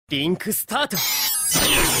リンクスタート。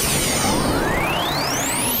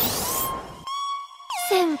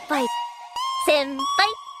先輩。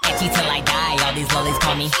Itchy till I die, all these lollies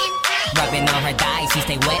call me Rubbing on her thighs, she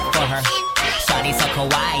stay wet for her Shawty so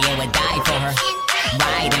kawaii and would die for her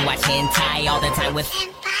Ride and watch hentai all the time with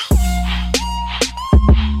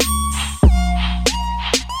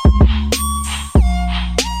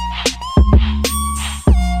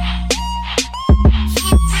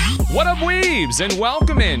What up, weebs, and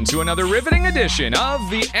welcome in to another riveting edition of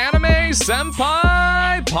the Anime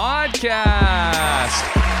Senpai Podcast.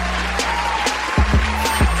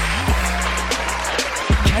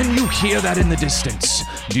 Can you hear that in the distance?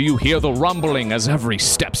 Do you hear the rumbling as every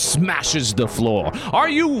step smashes the floor? Are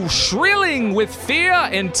you shrilling with fear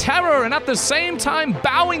and terror and at the same time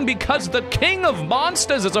bowing because the king of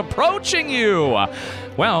monsters is approaching you?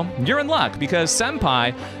 Well, you're in luck because,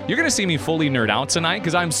 Senpai, you're going to see me fully nerd out tonight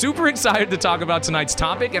because I'm super excited to talk about tonight's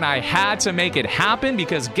topic, and I had to make it happen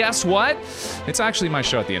because guess what? It's actually my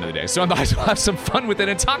show at the end of the day, so I might as well have some fun with it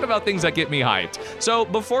and talk about things that get me hyped. So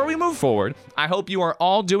before we move forward, I hope you are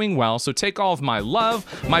all doing well, so take all of my love,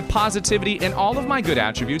 my positivity, and all of my good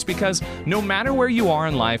attributes because no matter where you are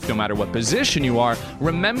in life, no matter what position you are,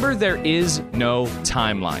 remember there is no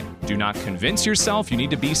timeline. Do not convince yourself you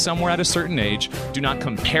need to be somewhere at a certain age. Do not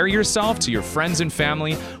compare yourself to your friends and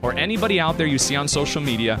family or anybody out there you see on social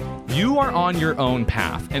media. You are on your own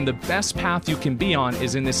path, and the best path you can be on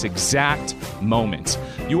is in this exact moment.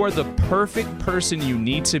 You are the perfect person you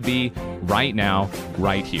need to be right now,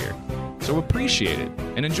 right here. So appreciate it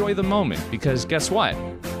and enjoy the moment because guess what?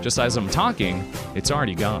 Just as I'm talking, it's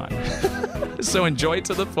already gone. So enjoy it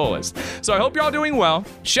to the fullest. So I hope you're all doing well.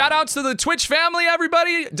 Shout outs to the Twitch family,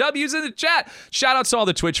 everybody. W's in the chat. Shout outs to all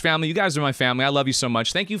the Twitch family. You guys are my family. I love you so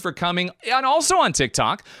much. Thank you for coming. And also on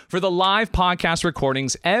TikTok for the live podcast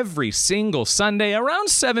recordings every single Sunday around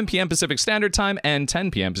 7 p.m. Pacific Standard Time and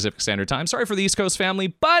 10 p.m. Pacific Standard Time. Sorry for the East Coast family,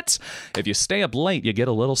 but if you stay up late, you get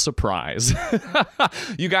a little surprise.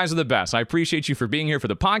 You guys are the best. I appreciate you for being here for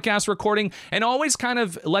the podcast recording and always kind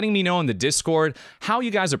of letting me know in the Discord how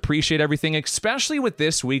you guys appreciate everything, especially with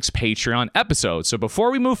this week's Patreon episode. So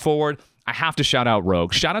before we move forward, I have to shout out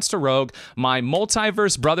Rogue. Shoutouts to Rogue, my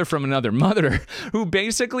multiverse brother from another mother, who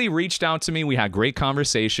basically reached out to me. We had great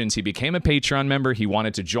conversations. He became a Patreon member. He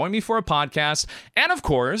wanted to join me for a podcast. And of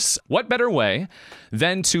course, what better way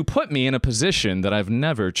than to put me in a position that I've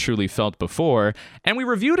never truly felt before. And we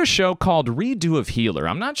reviewed a show called Redo of Healer.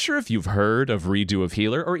 I'm not sure if you've heard of Redo of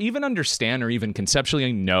Healer or even understand or even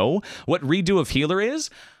conceptually know what Redo of Healer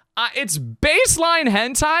is. It's baseline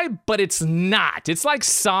hentai, but it's not. It's like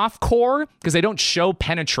softcore because they don't show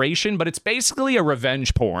penetration, but it's basically a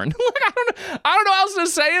revenge porn. I don't know how else to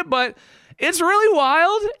say it, but it's really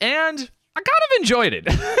wild, and I kind of enjoyed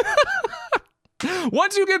it.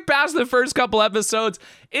 Once you get past the first couple episodes,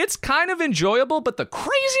 it's kind of enjoyable, but the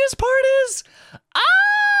craziest part is,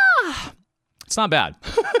 it's not bad.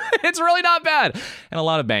 It's really not bad. And a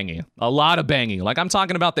lot of banging. Like I'm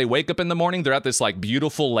talking about they wake up in the morning, they're at this like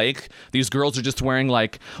beautiful lake. These girls are just wearing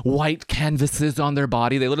like white canvases on their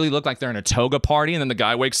body. They literally look like they're in a toga party. And then the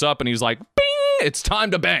guy wakes up and he's like, bing, it's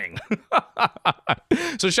time to bang.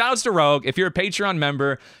 So shout outs to Rogue. If you're a Patreon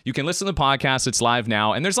member, you can listen to the podcast. It's live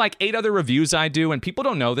now. And there's like 8 other reviews I do. And people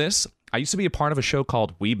don't know this. I used to be a part of a show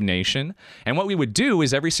called Weeb Nation, and what we would do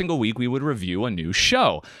is every single week we would review a new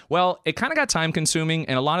show. Well, it kind of got time consuming,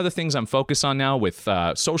 and a lot of the things I'm focused on now with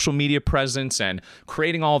social media presence and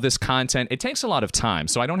creating all this content, it takes a lot of time,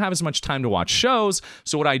 so I don't have as much time to watch shows.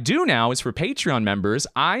 So what I do now is for Patreon members,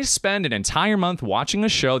 I spend an entire month watching a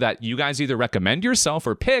show that you guys either recommend yourself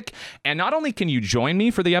or pick, and not only can you join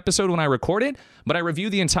me for the episode when I record it, but I review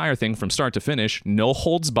the entire thing from start to finish, no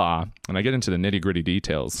holds bar, and I get into the nitty-gritty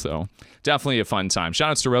details, so definitely a fun time.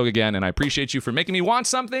 Shoutouts to Rogue again, and I appreciate you for making me watch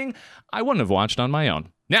something I wouldn't have watched on my own.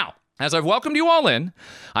 Now, as I've welcomed you all in,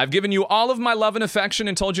 I've given you all of my love and affection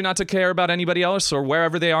and told you not to care about anybody else or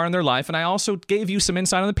wherever they are in their life, and I also gave you some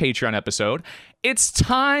insight on the Patreon episode. It's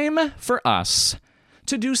time for us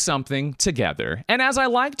to do something together. And as I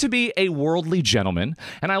like to be a worldly gentleman,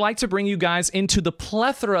 and I like to bring you guys into the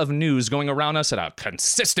plethora of news going around us at a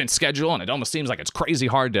consistent schedule, and it almost seems like it's crazy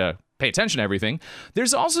hard to pay attention to everything,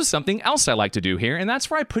 there's also something else I like to do here, and that's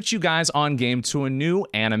where I put you guys on game to a new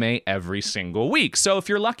anime every single week. So if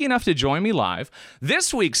you're lucky enough to join me live,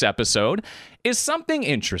 this week's episode is something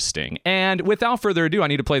interesting. And without further ado, I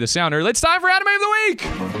need to play the sounder. It's time for Anime of the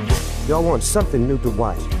Week! Y'all want something new to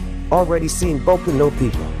watch? Already seen Boku no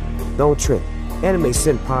Pico? Don't trip. Anime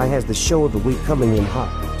Senpai has the show of the week coming in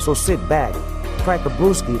hot. So sit back, crack a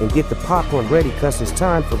brewski, and get the popcorn ready, cause it's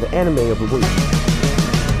time for the Anime of the Week.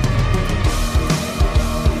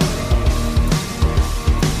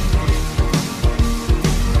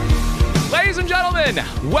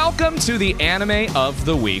 everyone! Welcome to the Anime of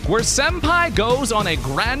the Week, where Senpai goes on a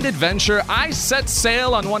grand adventure. I set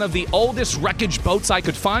sail on one of the oldest wreckage boats I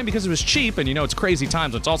could find because it was cheap, and you know it's crazy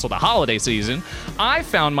times, it's also the holiday season. I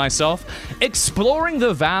found myself exploring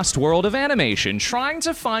the vast world of animation, trying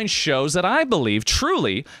to find shows that I believe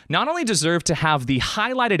truly not only deserve to have the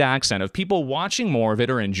highlighted accent of people watching more of it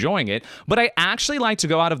or enjoying it, but I actually like to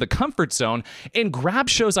go out of the comfort zone and grab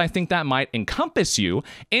shows I think that might encompass you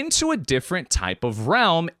into a different type of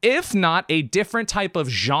realm, if not a different type of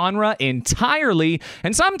genre entirely,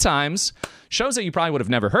 and sometimes shows that you probably would have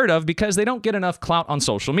never heard of because they don't get enough clout on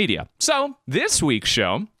social media. So this week's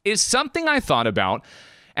show is something I thought about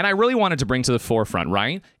and I really wanted to bring to the forefront,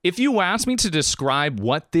 right? If you ask me to describe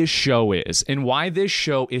what this show is and why this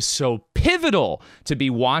show is so pivotal to be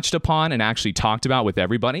watched upon and actually talked about with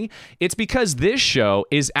everybody, it's because this show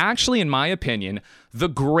is actually, in my opinion, the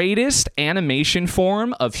greatest animation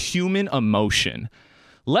form of human emotion.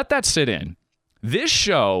 Let that sit in. This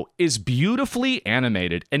show is beautifully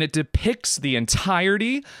animated and it depicts the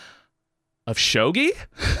entirety of shogi?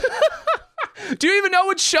 Do you even know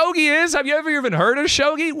what shogi is? Have you ever even heard of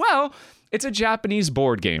shogi? Well, it's a Japanese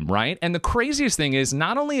board game, right? And the craziest thing is,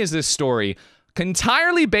 not only is this story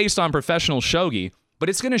entirely based on professional shogi, but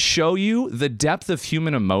it's going to show you the depth of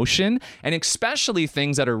human emotion, and especially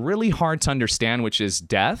things that are really hard to understand, which is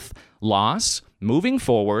death, loss, moving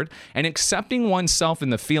forward, and accepting oneself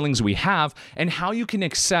and the feelings we have, and how you can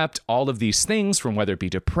accept all of these things, from whether it be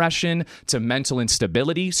depression to mental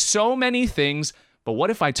instability, so many things. But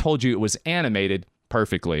what if I told you it was animated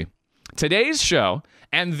perfectly? Today's show,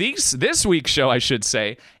 and this week's show, I should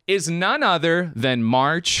say, is none other than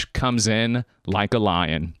March Comes In Like a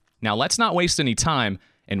Lion. Now, let's not waste any time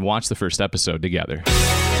and watch the first episode together.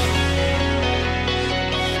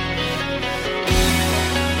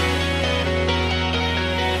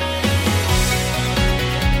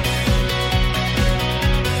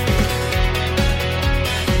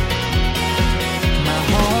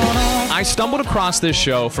 I stumbled across this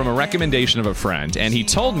show from a recommendation of a friend, and he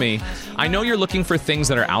told me, I know you're looking for things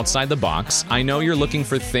that are outside the box. I know you're looking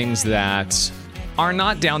for things that are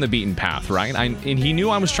not down the beaten path, right? And he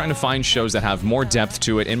knew I was trying to find shows that have more depth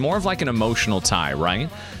to it and more of like an emotional tie, right?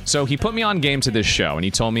 So he put me on game to this show, and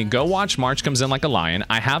he told me, go watch March Comes In Like a Lion.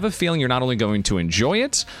 I have a feeling you're not only going to enjoy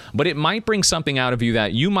it, but it might bring something out of you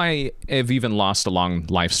that you might have even lost along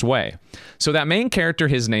life's way. So that main character,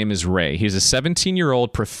 his name is Ray. He's a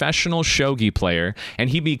 17-year-old professional shogi player, and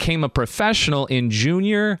he became a professional in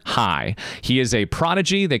junior high. He is a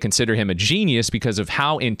prodigy. They consider him a genius because of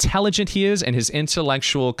how intelligent he is and his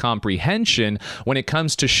intellectual comprehension when it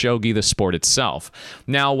comes to shogi, the sport itself.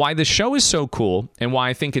 Now, why the show is so cool and why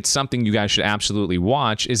I think it's something you guys should absolutely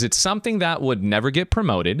watch is it's something that would never get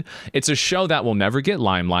promoted. It's a show that will never get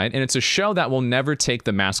limelight, and it's a show that will never take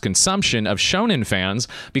the mass consumption of shonen fans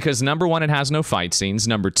because, number one, it has no fight scenes.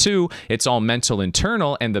 Number two, it's all mental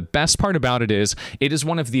internal, and the best part about it is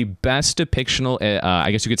one of the best depictional, I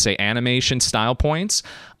guess you could say, animation style points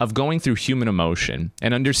of going through human emotion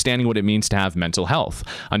and understanding what it means to have mental health,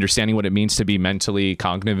 understanding what it means to be mentally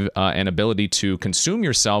cognitive and ability to consume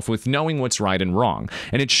yourself with knowing what's right and wrong.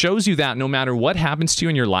 And it shows you that no matter what happens to you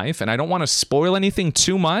in your life, and I don't want to spoil anything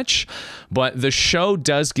too much, but the show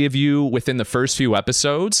does give you, within the first few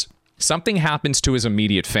episodes, something happens to his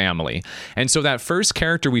immediate family. And so that first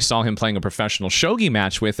character we saw him playing a professional shogi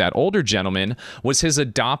match with, that older gentleman, was his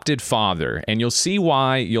adopted father. And you'll see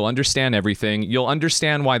why. You'll understand everything. You'll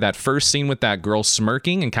understand why that first scene with that girl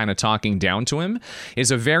smirking and kind of talking down to him is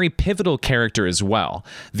a very pivotal character as well.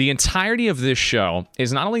 The entirety of this show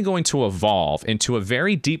is not only going to evolve into a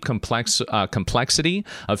very deep complexity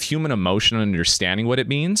of human emotion and understanding what it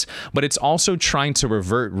means, but it's also trying to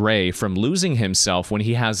revert Ray from losing himself when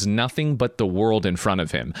he has nothing but the world in front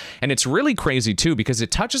of him. And it's really crazy too, because it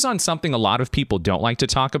touches on something a lot of people don't like to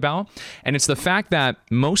talk about, and it's the fact that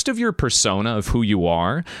most of your persona of who you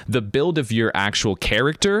are, the build of your actual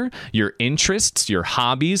character, your interests, your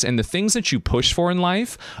hobbies, and the things that you push for in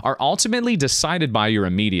life are ultimately decided by your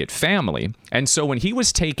immediate family. And so when he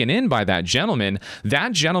was taken in by that gentleman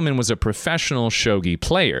was a professional shogi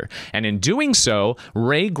player. And in doing so,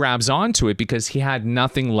 Ray grabs onto it because he had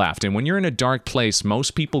nothing left. And when you're in a dark place,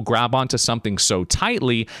 most people grab grab onto something so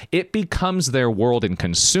tightly, it becomes their world and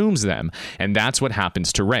consumes them. And that's what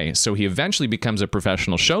happens to Ray. So he eventually becomes a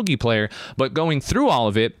professional shogi player, but going through all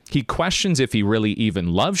of it, he questions if he really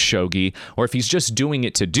even loves shogi or if he's just doing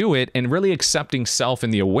it to do it, and really accepting self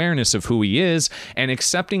and the awareness of who he is, and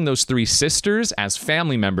accepting those three sisters as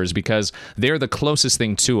family members because they're the closest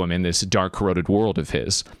thing to him in this dark, corroded world of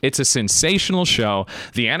his. It's a sensational show.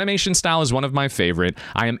 The animation style is one of my favorite.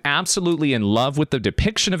 I am absolutely in love with the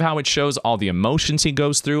depiction of how it shows all the emotions he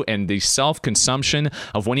goes through and the self-consumption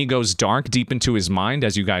of when he goes dark deep into his mind,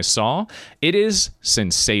 as you guys saw. It is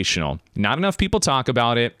sensational. Not enough people talk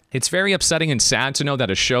about it. It's very upsetting and sad to know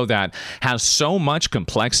that a show that has so much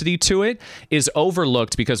complexity to it is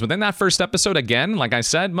overlooked, because within that first episode, again, like I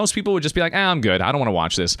said, most people would just be like, I'm good. I don't want to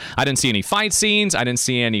watch this. I didn't see any fight scenes. I didn't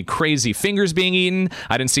see any crazy fingers being eaten.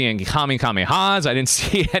 I didn't see any kamehamehas. I didn't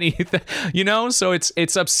see anything, so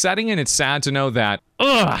it's upsetting and it's sad to know that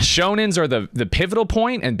shonens are the pivotal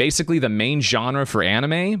point and basically the main genre for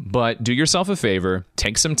anime. But do yourself a favor,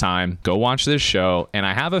 take some time, go watch this show, and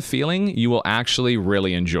I have a feeling you will actually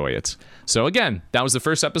really enjoy it. So again, that was the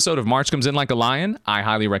first episode of March Comes In Like a Lion. I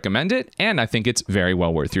highly recommend it, and I think it's very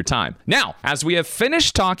well worth your time. Now, as we have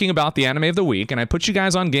finished talking about the anime of the week, and I put you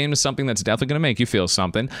guys on game to something that's definitely going to make you feel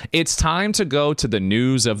something, it's time to go to the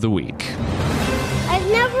news of the week. I've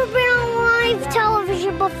never been on live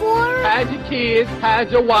television before. Has your kids,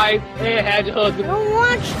 has your wife, and has your husband. Don't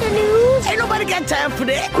watch the news. Ain't nobody got time for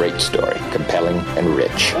that. Great story, compelling and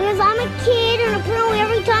rich. Because I'm a kid, and apparently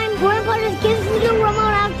every time Grandpa just gives me the remote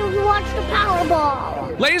after we watch the Powerball.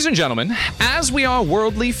 Ladies and gentlemen, as we are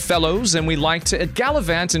worldly fellows and we like to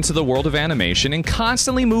gallivant into the world of animation and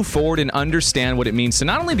constantly move forward and understand what it means to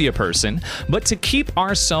not only be a person, but to keep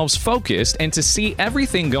ourselves focused and to see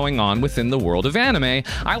everything going on within the world of anime,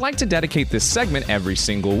 I like to dedicate this segment every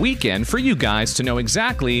single weekend for you guys to know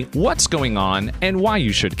exactly what's going on and why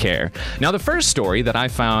you should care. Now, the first story that I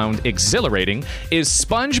found exhilarating is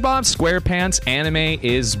SpongeBob SquarePants anime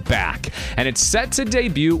is back, and it's set to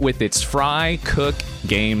debut with its Fry Cook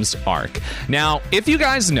Games arc. Now, if you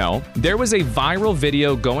guys know, there was a viral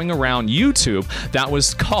video going around YouTube that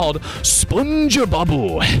was called SpongeBob.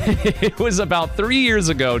 It was about 3 years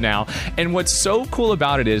ago now, and what's so cool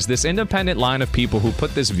about it is this independent line of people who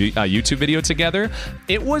put this YouTube video together,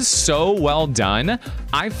 it was so well done.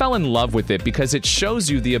 I fell in love with it because it shows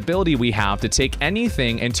you the ability we have to take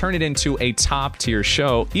anything and turn it into a top tier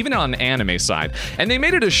show, even on the anime side. And they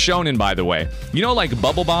made it a shonen, by the way. You know, like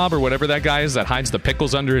Bubble Bob or whatever that guy is that hides the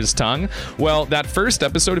pickles under his tongue? Well, that first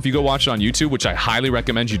episode, if you go watch it on YouTube, which I highly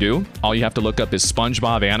recommend you do, all you have to look up is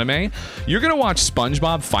SpongeBob anime. You're gonna watch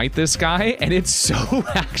SpongeBob fight this guy, and it's so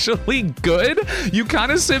actually good. You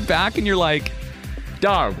kind of sit back and you're like,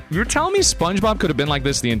 dog, you're telling me SpongeBob could have been like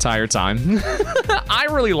this the entire time? I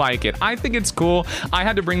really like it. I think it's cool. I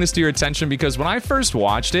had to bring this to your attention because when I first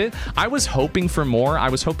watched it, I was hoping for more. I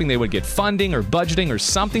was hoping they would get funding or budgeting or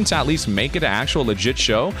something to at least make it an actual legit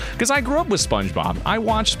show, because I grew up with SpongeBob. I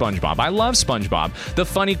watched SpongeBob. I love SpongeBob. The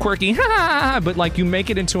funny, quirky, but like you make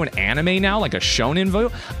it into an anime now, like a shonen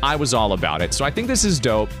vote, I was all about it. So I think this is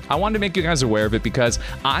dope. I wanted to make you guys aware of it because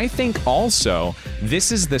I think also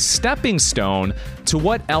this is the stepping stone to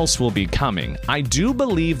what else will be coming. I do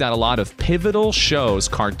believe that a lot of pivotal shows,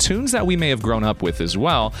 cartoons that we may have grown up with as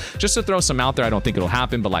well, just to throw some out there, I don't think it'll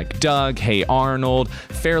happen, but like Doug, Hey Arnold,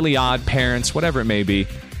 Fairly Odd Parents, whatever it may be,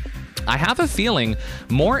 I have a feeling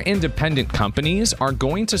more independent companies are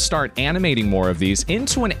going to start animating more of these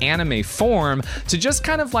into an anime form to just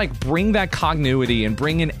kind of like bring that continuity and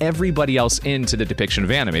bring in everybody else into the depiction of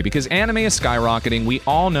anime, because anime is skyrocketing. We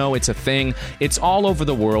all know it's a thing. It's all over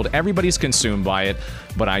the world. Everybody's consumed by it.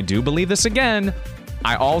 But I do believe this again.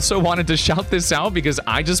 I also wanted to shout this out because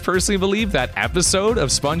I just personally believe that episode of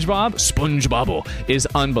SpongeBob is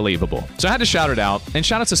unbelievable. So I had to shout it out, and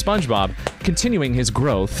shout out to SpongeBob continuing his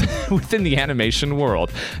growth within the animation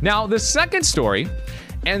world. Now, the second story,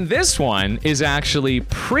 and this one is actually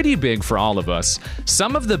pretty big for all of us.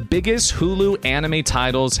 Some of the biggest Hulu anime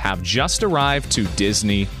titles have just arrived to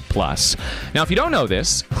Disney Plus. Now, if you don't know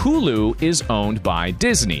this, Hulu is owned by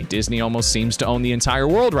Disney. Disney almost seems to own the entire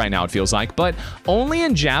world right now, it feels like, but only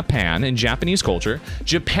in Japan, in Japanese culture.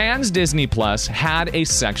 Japan's Disney Plus had a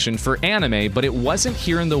section for anime, but it wasn't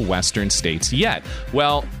here in the Western states yet.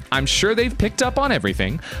 Well, I'm sure they've picked up on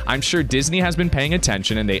everything. I'm sure Disney has been paying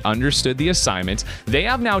attention and they understood the assignment. They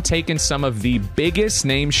have now taken some of the biggest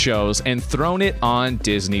name shows and thrown it on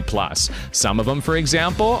Disney Plus. Some of them, for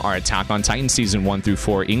example, are Attack on Titan season 1 through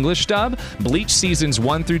 4 English dub, Bleach seasons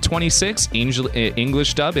 1 through 26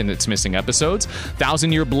 English dub and its missing episodes,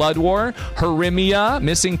 1,000-Year Blood War, Harimia,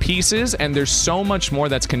 Missing Pieces, and there's so much more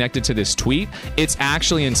that's connected to this tweet. It's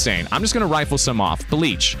actually insane. I'm just going to rifle some off.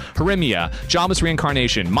 Bleach, Harimia, Jobless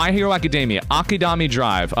Reincarnation, My Hero Academia, Akudama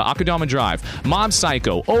Drive, Mob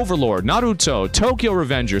Psycho, Overlord, Naruto, Tokyo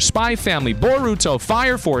Revenger, Spy Family, Boruto,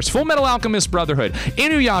 Fire Force, Full Metal Alchemist Brotherhood,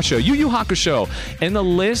 Inuyasha, Yu Yu Hakusho, and the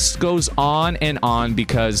list goes on and on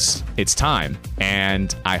because it's time.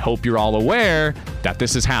 And I hope you're all aware that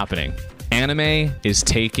this is happening. Anime is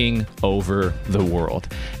taking over the world.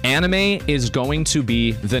 Anime is going to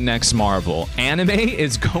be the next Marvel. Anime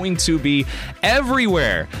is going to be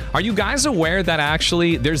everywhere. Are you guys aware that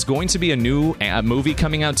actually there's going to be a new movie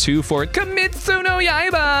coming out too for Kimetsu no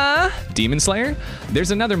Yaiba, Demon Slayer?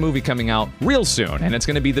 There's another movie coming out real soon, and it's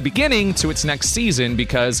going to be the beginning to its next season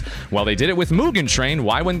because, well, they did it with Mugen Train.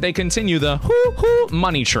 Why wouldn't they continue the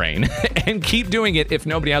money train and keep doing it if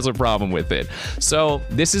nobody has a problem with it? So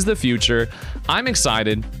this is the future. I'm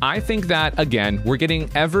excited. I think that, again, we're getting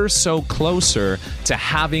ever so closer to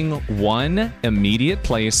having one immediate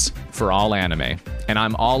place for all anime. And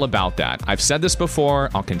I'm all about that. I've said this before.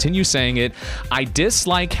 I'll continue saying it. I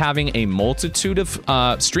dislike having a multitude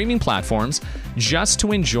of streaming platforms just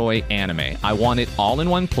to enjoy anime. I want it all in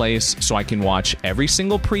one place so I can watch every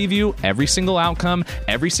single preview, every single outcome,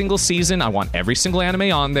 every single season. I want every single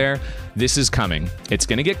anime on there. This is coming. It's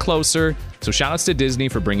going to get closer. So shout outs to Disney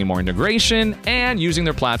for bringing more integration and using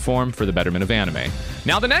their platform for the betterment of anime.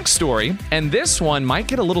 Now the next story, and this one might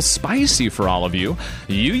get a little spicy for all of you.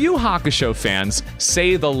 Yu Yu Hakusho fans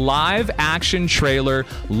say the live action trailer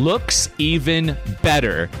looks even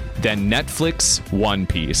better than Netflix One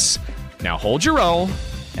Piece. Now hold your roll,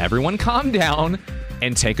 everyone calm down,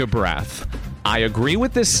 and take a breath. I agree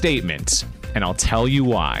with this statement, and I'll tell you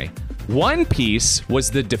why. One Piece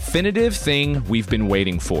was the definitive thing we've been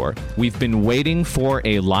waiting for. We've been waiting for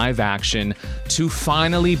a live action to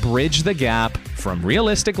finally bridge the gap from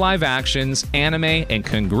realistic live actions, anime, and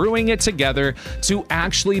congruing it together to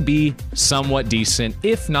actually be somewhat decent,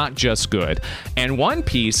 if not just good. And One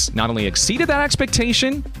Piece not only exceeded that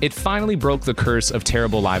expectation, it finally broke the curse of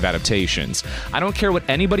terrible live adaptations. I don't care what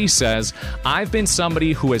anybody says. I've been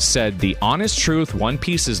somebody who has said the honest truth. One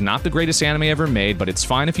Piece is not the greatest anime ever made, but it's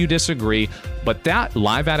fine if you disagree. But that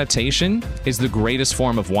live adaptation is the greatest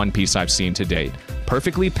form of One Piece I've seen to date.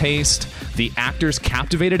 Perfectly paced, the actors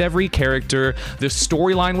captivated every character, the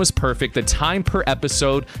storyline was perfect, the time per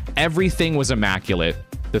episode, everything was immaculate.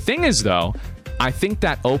 The thing is, though, I think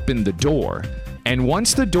that opened the door. And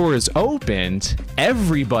once the door is opened,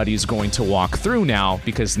 everybody's going to walk through now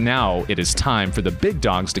because now it is time for the big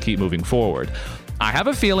dogs to keep moving forward. I have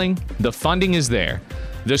a feeling the funding is there.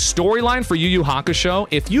 The storyline for Yu Yu Hakusho,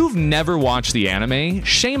 if you've never watched the anime,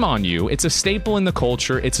 shame on you. It's a staple in the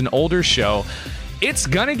culture. It's an older show. It's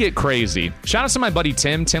gonna get crazy. Shout out to my buddy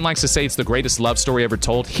Tim. Tim likes to say it's the greatest love story ever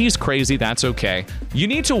told. He's crazy, that's okay. You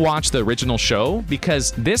need to watch the original show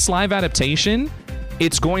because this live adaptation,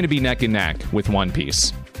 it's going to be neck and neck with One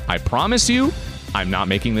Piece. I promise you, I'm not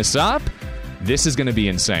making this up. This is gonna be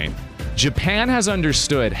insane. Japan has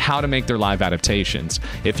understood how to make their live adaptations.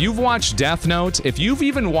 If you've watched Death Note, if you've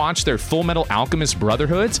even watched their Full Metal Alchemist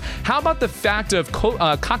Brotherhoods, how about the fact of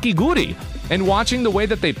Kakiguri and watching the way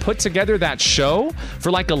that they put together that show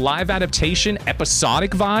for like a live adaptation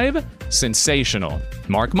episodic vibe? Sensational.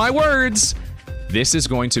 Mark my words. This is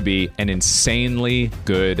going to be an insanely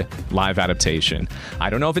good live adaptation. I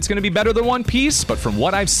don't know if it's going to be better than One Piece, but from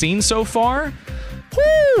what I've seen so far,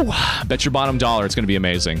 whoo, bet your bottom dollar it's going to be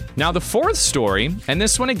amazing. Now, the fourth story, and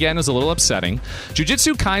this one again is a little upsetting.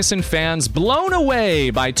 Jujutsu Kaisen fans blown away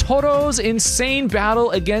by Toro's insane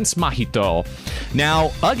battle against Mahito.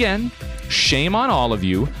 Now, again, shame on all of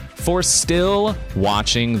you for still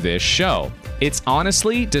watching this show. It's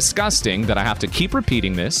honestly disgusting that I have to keep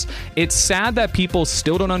repeating this. It's sad that people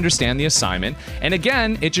still don't understand the assignment. And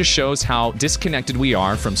again, it just shows how disconnected we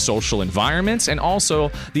are from social environments and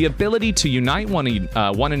also the ability to unite one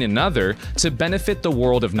another to benefit the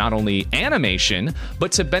world of not only animation,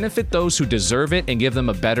 but to benefit those who deserve it and give them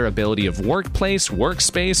a better ability of workplace,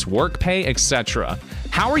 workspace, work pay, etc.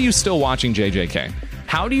 How are you still watching JJK?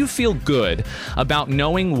 How do you feel good about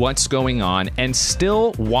knowing what's going on and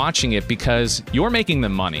still watching it because you're making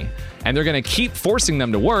them money? And they're going to keep forcing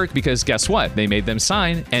them to work because guess what? They made them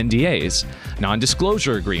sign NDAs,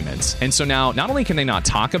 non-disclosure agreements. And so now not only can they not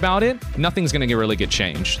talk about it, nothing's going to really get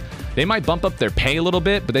changed. They might bump up their pay a little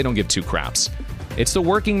bit, but they don't give two craps. It's the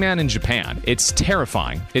working man in Japan. It's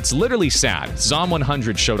terrifying. It's literally sad. Zom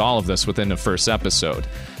 100 showed all of this within the first episode.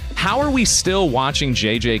 How are we still watching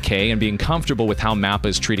JJK and being comfortable with how MAPPA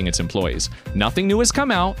is treating its employees? Nothing new has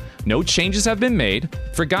come out. No changes have been made.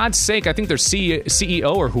 For God's sake, I think their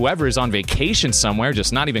CEO or whoever is on vacation somewhere,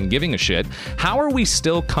 just not even giving a shit. How are we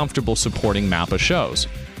still comfortable supporting MAPPA shows?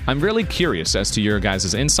 I'm really curious as to your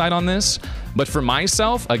guys' insight on this, but for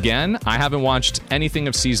myself, again, I haven't watched anything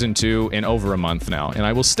of Season 2 in over a month now, and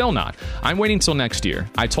I will still not. I'm waiting till next year.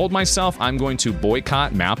 I told myself I'm going to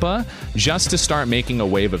boycott MAPPA just to start making a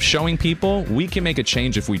wave of showing people we can make a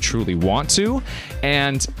change if we truly want to,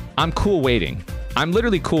 and I'm cool waiting. I'm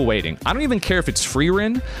literally cool waiting. I don't even care if it's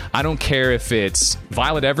Freerin. I don't care if it's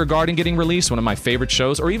Violet Evergarden getting released, one of my favorite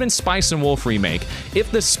shows, or even Spice and Wolf remake.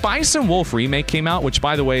 If the Spice and Wolf remake came out, which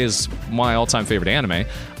by the way is my all-time favorite anime,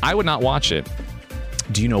 I would not watch it.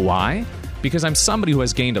 Do you know why? Because I'm somebody who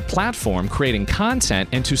has gained a platform creating content,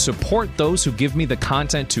 and to support those who give me the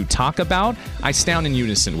content to talk about, I stand in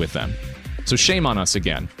unison with them. So shame on us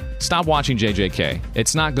again. Stop watching JJK.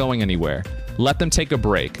 It's not going anywhere. Let them take a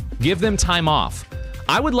break. Give them time off.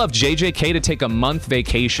 I would love JJK to take a month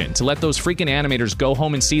vacation to let those freaking animators go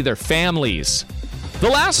home and see their families. The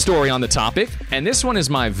last story on the topic, and this one is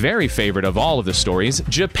my very favorite of all of the stories,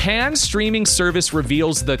 Japan's streaming service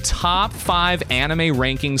reveals the top 5 anime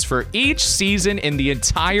rankings for each season in the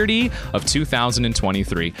entirety of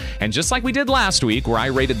 2023. And just like we did last week, where I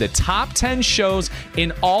rated the top 10 shows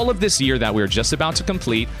in all of this year that we're just about to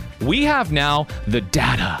complete, we have now the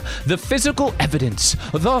data, the physical evidence,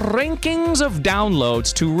 the rankings of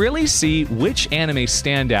downloads to really see which anime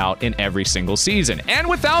stand out in every single season. And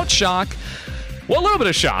without shock, well, a little bit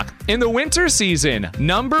of shock. In the winter season,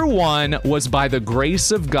 number 1 was By the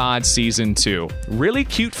Grace of God Season 2. Really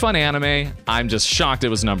cute, fun anime. I'm just shocked it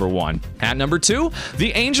was number 1. At number 2,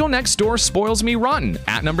 The Angel Next Door Spoils Me Rotten.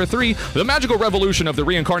 At number 3, The Magical Revolution of the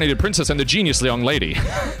Reincarnated Princess and the Genius Young Lady.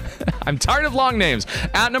 I'm tired of long names.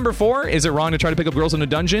 At number 4, Is It Wrong to Try to Pick Up Girls in a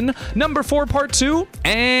Dungeon? Number 4, Part 2,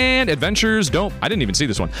 and I didn't even see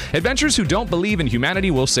this one. Adventures Who Don't Believe in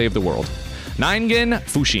Humanity Will Save the World. Ningen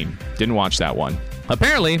Fushin. Didn't watch that one.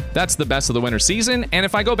 Apparently, that's the best of the winter season, and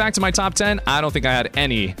if I go back to my top 10, I don't think I had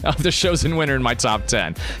any of the shows in winter in my top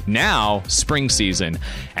 10. Now, spring season.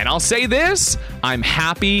 And I'll say this, I'm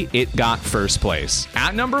happy it got first place.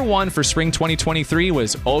 At number 1 for spring 2023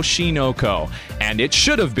 was Oshinoko, and it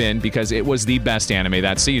should have been because it was the best anime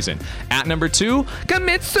that season. At number 2,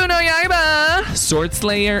 Kimetsu no Yaiba,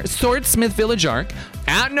 Swordsmith Village Arc.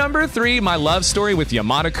 At number 3, my love story with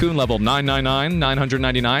Yamada-kun, level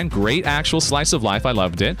 999. Great actual slice of life. I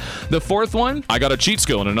loved it. The 4th one, I got a cheat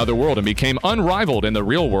skill in another world and became unrivaled in the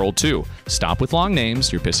real world too. Stop with long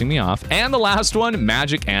names. You're pissing me off. And the last one,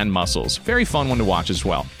 Magic and Muscles. Very fun one to watch as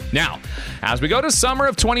well. Now, as we go to summer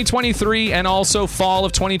of 2023 and also fall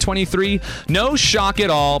of 2023, no shock at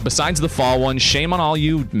all. Besides the fall one, shame on all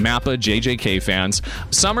you MAPPA JJK fans.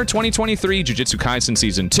 Summer 2023, Jujutsu Kaisen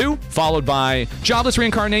Season 2, followed by Jobless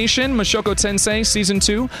Reincarnation, Mashoko Tensei Season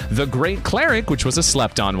 2, The Great Cleric, which was a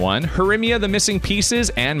slept-on one, Harimia the Missing Pieces,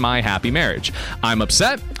 and My Happy Marriage. I'm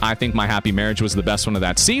upset. I think My Happy Marriage was the best one of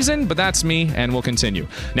that season, but that's me, and we'll continue.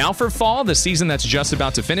 Now for fall, the season that's just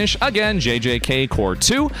about to finish, again, JJK Core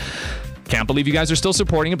 2. Can't believe you guys are still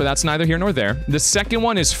supporting it, but that's neither here nor there. The second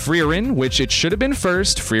one is Frieren, which it should have been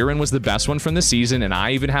first. Frieren was the best one from the season, and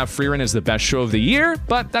I even have Frieren as the best show of the year,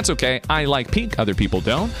 but that's okay. I like Peak, other people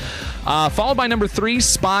don't. Followed by number 3,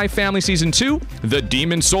 Spy Family Season 2, The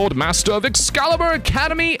Demon Souled Master of Excalibur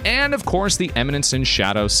Academy, and of course, The Eminence in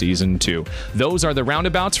Shadow Season 2. Those are the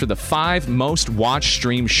roundabouts for the 5 most watched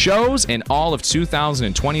stream shows in all of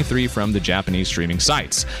 2023 from the Japanese streaming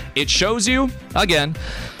sites. It shows you, again,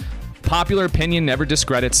 popular opinion never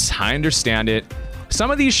discredits. I understand it. Some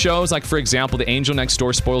of these shows, like for example, The Angel Next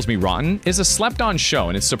Door Spoils Me Rotten, is a slept-on show,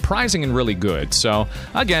 and it's surprising and really good. So,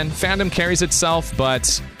 again, fandom carries itself,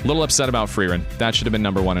 but a little upset about Frieren. That should have been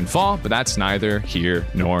number 1 in fall, but that's neither here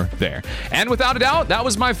nor there. And without a doubt, that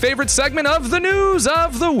was my favorite segment of the news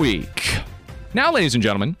of the week. Now, ladies and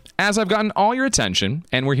gentlemen, as I've gotten all your attention,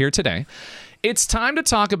 and we're here today, it's time to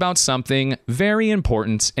talk about something very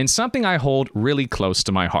important and something I hold really close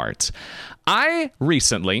to my heart. I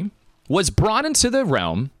recently was brought into the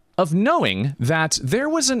realm of knowing that there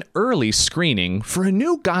was an early screening for a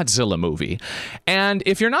new Godzilla movie. And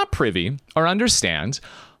if you're not privy or understand,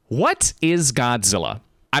 what is Godzilla?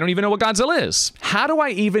 I don't even know what Godzilla is. How do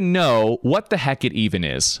I even know what the heck it even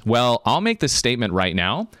is? Well, I'll make this statement right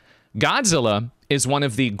now. Godzilla is one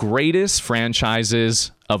of the greatest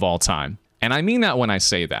franchises of all time. And I mean that when I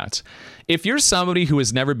say that. If you're somebody who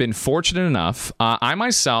has never been fortunate enough, I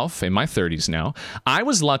myself, in my 30s now, I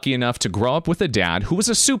was lucky enough to grow up with a dad who was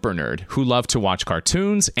a super nerd, who loved to watch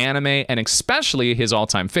cartoons, anime, and especially his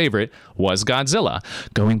all-time favorite was Godzilla.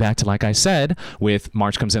 Going back to, like I said, with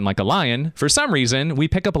March Comes In Like a Lion, for some reason, we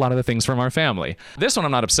pick up a lot of the things from our family. This one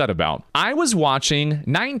I'm not upset about. I was watching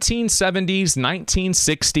 1970s,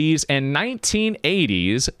 1960s, and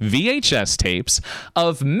 1980s VHS tapes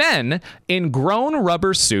of men in grown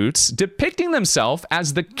rubber suits depicting themselves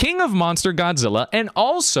as the king of monster Godzilla and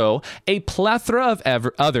also a plethora of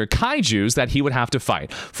other kaijus that he would have to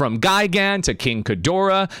fight. From Gigan to King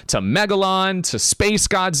Ghidorah to Megalon to Space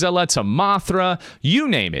Godzilla to Mothra, you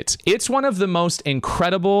name it. It's one of the most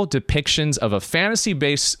incredible depictions of a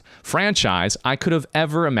fantasy-based franchise I could have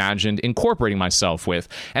ever imagined incorporating myself with.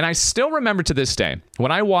 And I still remember to this day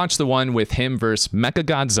when I watched the one with him versus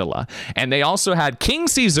Mechagodzilla, and they also had King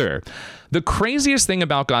Caesar. The craziest thing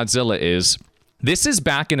about Godzilla is this is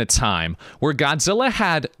back in a time where Godzilla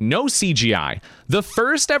had no CGI. The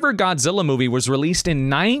first ever Godzilla movie was released in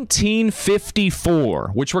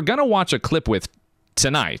 1954, which we're going to watch a clip with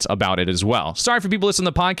tonight about it as well. Sorry for people listening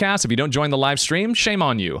to the podcast. If you don't join the live stream, shame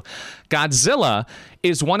on you. Godzilla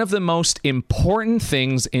is one of the most important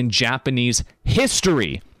things in Japanese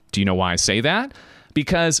history. Do you know why I say that?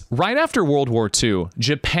 Because right after World War II,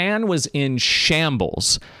 Japan was in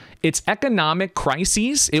shambles. Its economic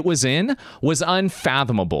crises it was in was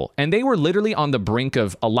unfathomable. And they were literally on the brink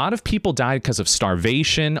of a lot of people died because of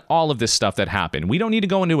starvation, all of this stuff that happened. We don't need to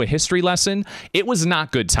go into a history lesson. It was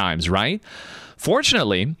not good times, right?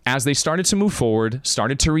 Fortunately, as they started to move forward,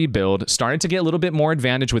 started to rebuild, started to get a little bit more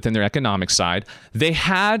advantage within their economic side, they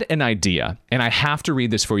had an idea. And I have to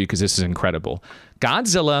read this for you because this is incredible.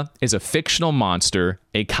 Godzilla is a fictional monster,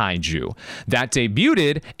 a kaiju, that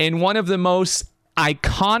debuted in one of the most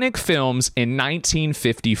iconic films in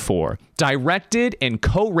 1954, directed and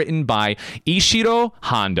co-written by Ishiro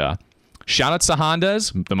Honda. Shout out to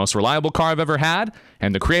Honda's, the most reliable car I've ever had,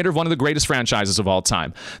 and the creator of one of the greatest franchises of all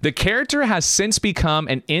time. The character has since become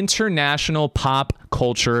an international pop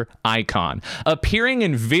culture icon, appearing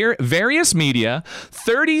in various media,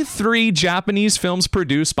 33 Japanese films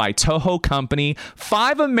produced by Toho Company,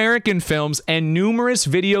 5 American films, and numerous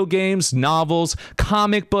video games, novels,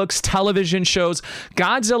 comic books, television shows.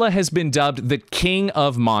 Godzilla has been dubbed the King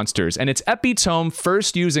of Monsters, and its epitome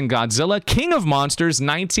first used in Godzilla, King of Monsters,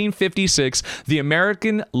 1956, the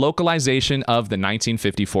American localization of the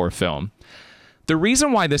 1954 film. The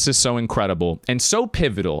reason why this is so incredible and so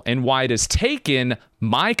pivotal and why it has taken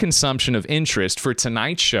my consumption of interest for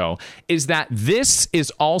tonight's show is that this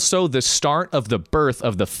is also the start of the birth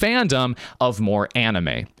of the fandom of more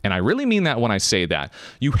anime. And I really mean that when I say that.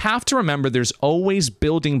 You have to remember there's always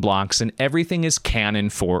building blocks and everything is canon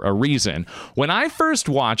for a reason. When I first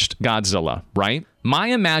watched Godzilla, right, my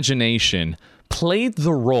imagination played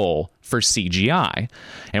the role for CGI.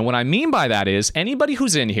 And what I mean by that is anybody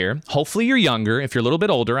who's in here, hopefully you're younger. If you're a little bit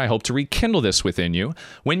older, I hope to rekindle this within you.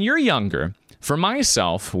 When you're younger, for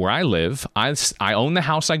myself, where I live, I own the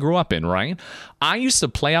house I grew up in, right? I used to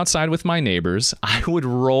play outside with my neighbors. I would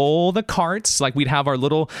roll the carts, like we'd have our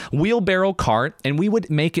little wheelbarrow cart, and we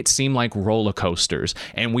would make it seem like roller coasters,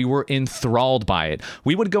 and we were enthralled by it.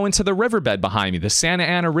 We would go into the riverbed behind me, the Santa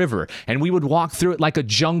Ana River, and we would walk through it like a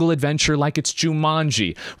jungle adventure, like it's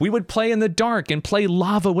Jumanji. We would play in the dark and play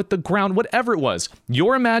lava with the ground, whatever it was.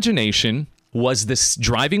 Your imagination was this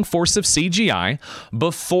driving force of CGI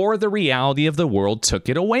before the reality of the world took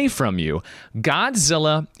it away from you.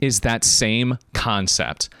 Godzilla is that same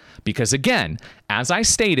concept. Because again, as I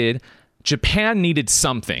stated, Japan needed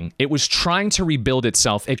something. It was trying to rebuild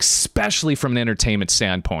itself, especially from an entertainment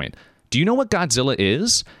standpoint. Do you know what Godzilla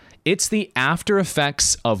is? It's the after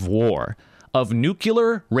effects of war, of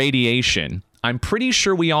nuclear radiation. I'm pretty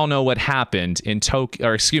sure we all know what happened in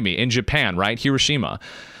Japan, right? Hiroshima.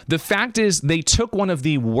 The fact is, they took one of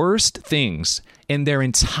the worst things in their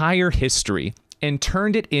entire history and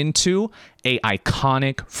turned it into an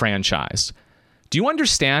iconic franchise. Do you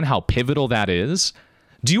understand how pivotal that is?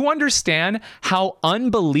 Do you understand how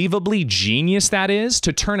unbelievably genius that is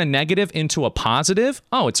to turn a negative into a positive?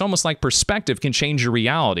 Oh, it's almost like perspective can change your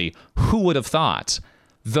reality. Who would have thought?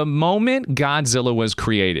 The moment Godzilla was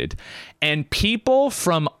created and people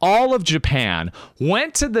from all of Japan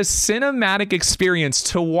went to the cinematic experience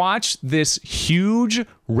to watch this huge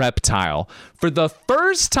reptile for the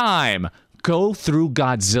first time go through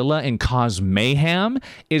Godzilla and cause mayhem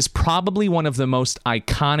is probably one of the most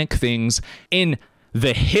iconic things in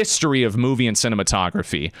the history of movie and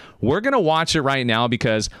cinematography. We're going to watch it right now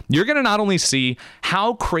because you're going to not only see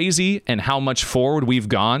how crazy and how much forward we've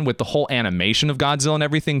gone with the whole animation of Godzilla and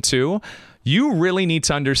everything too, you really need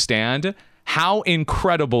to understand how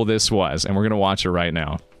incredible this was. And we're going to watch it right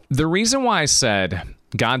now. The reason why I said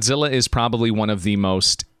Godzilla is probably one of the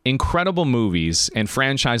most incredible movies and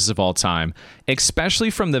franchises of all time, especially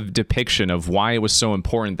from the depiction of why it was so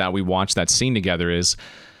important that we watch that scene together, is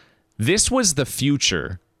this was the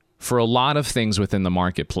future for a lot of things within the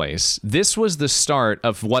marketplace. This was the start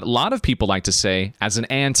of what a lot of people like to say as an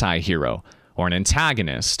anti-hero or an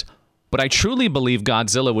antagonist. But I truly believe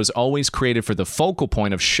Godzilla was always created for the focal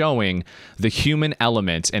point of showing the human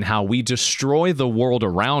element and how we destroy the world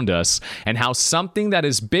around us, and how something that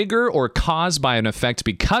is bigger or caused by an effect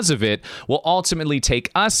because of it will ultimately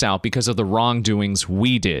take us out because of the wrongdoings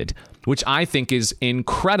we did, which I think is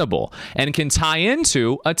incredible and can tie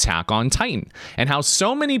into Attack on Titan and how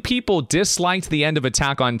so many people disliked the end of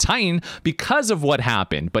Attack on Titan because of what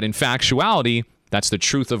happened. But in factuality, that's the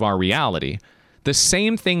truth of our reality. The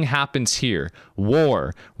same thing happens here.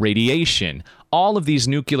 War, radiation, all of these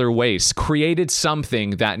nuclear wastes created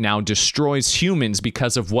something that now destroys humans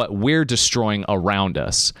because of what we're destroying around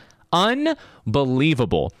us.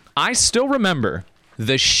 Unbelievable. I still remember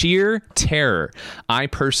the sheer terror I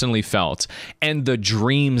personally felt and the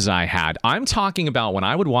dreams I had. I'm talking about when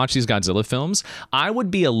I would watch these Godzilla films, I would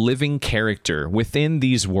be a living character within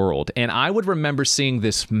these world. And I would remember seeing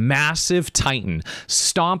this massive Titan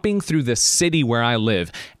stomping through the city where I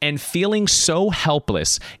live and feeling so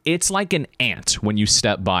helpless. It's like an ant when you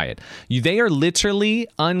step by it. They are literally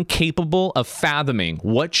incapable of fathoming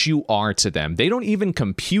what you are to them. They don't even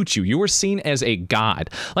compute you. You are seen as a god,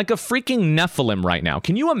 like a freaking Nephilim right now.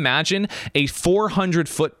 Can you imagine a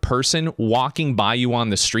 400-foot person walking by you on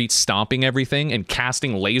the street, stomping everything and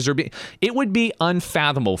casting laser beam? It would be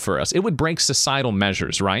unfathomable for us. It would break societal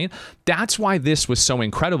measures, right? That's why this was so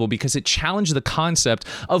incredible, because it challenged the concept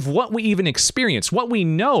of what we even experience, what we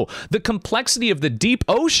know, the complexity of the deep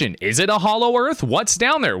ocean. Is it a hollow earth? What's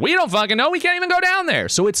down there? We don't fucking know. We can't even go down there.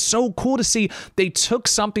 So it's so cool to see they took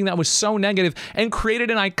something that was so negative and created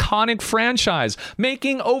an iconic franchise,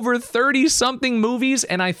 making over 30-something movies,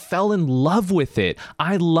 and I fell in love with it.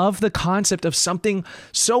 I love the concept of something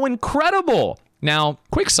so incredible. Now,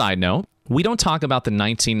 quick side note, we don't talk about the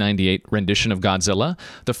 1998 rendition of Godzilla,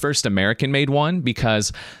 the first American-made one,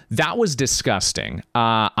 because that was disgusting.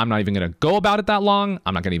 I'm not even going to go about it that long.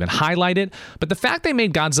 I'm not going to even highlight it. But the fact they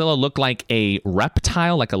made Godzilla look like a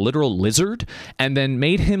reptile, like a literal lizard, and then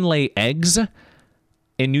made him lay eggs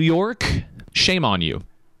in New York, shame on you.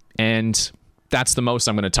 And that's the most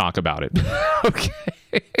I'm going to talk about it. Okay.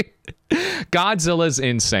 Godzilla's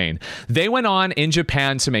insane. They went on in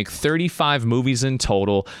Japan to make 35 movies in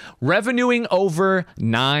total, revenuing over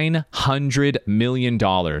 $900 million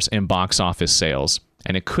in box office sales.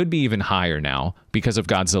 And it could be even higher now because of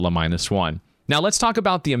Godzilla Minus One. Now let's talk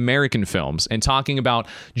about the American films and talking about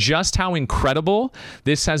just how incredible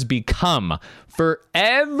this has become for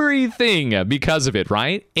everything because of it,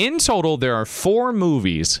 right? In total, there are 4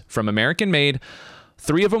 movies from American made,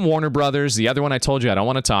 3 of them Warner Brothers. The other one I told you I don't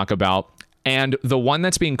want to talk about. And the one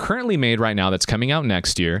that's being currently made right now that's coming out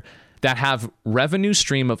next year that have revenue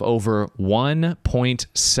stream of over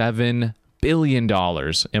 $1.7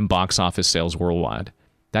 billion in box office sales worldwide.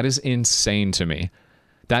 That is insane to me.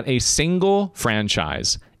 That a single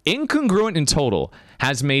franchise, incongruent in total,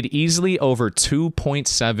 has made easily over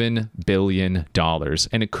 $2.7 billion.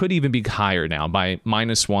 And it could even be higher now by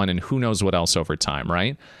Minus One and who knows what else over time,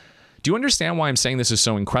 right? Do you understand why I'm saying this is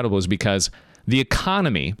so incredible? Is because the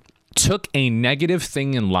economy took a negative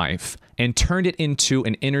thing in life and turned it into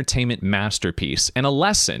an entertainment masterpiece and a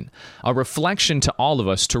lesson, a reflection to all of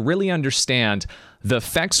us to really understand the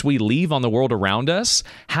effects we leave on the world around us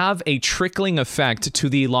have a trickling effect to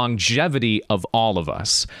the longevity of all of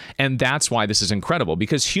us. And that's why this is incredible,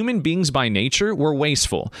 because human beings by nature, we're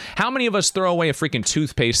wasteful. How many of us throw away a freaking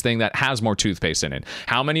toothpaste thing that has more toothpaste in it?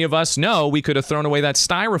 How many of us know we could have thrown away that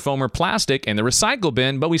styrofoam or plastic in the recycle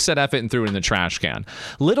bin, but we said F it and threw it in the trash can?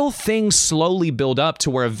 Little things slowly build up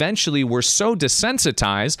to where eventually we're so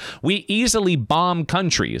desensitized, we easily bomb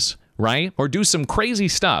countries. right? Or do some crazy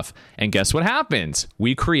stuff. And guess what happens?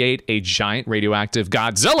 We create a giant radioactive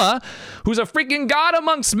God-Zilla who's a freaking god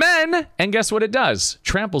amongst men. And guess what it does?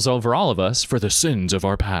 Tramples over all of us for the sins of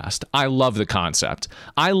our past. I love the concept.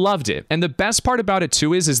 I loved it. And the best part about it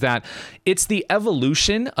too is that it's the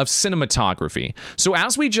evolution of cinematography. So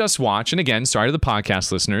as we just watched, and again, sorry to the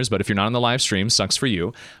podcast listeners, but if you're not on the live stream, sucks for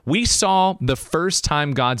you. We saw the first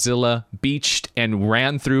time God-Zilla beached and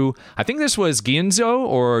ran through, I think this was Ginzo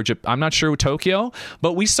or I'm not sure, Tokyo,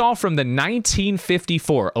 but we saw from the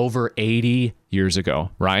 1954, over 80 years ago,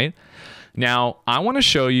 right? Now, I want to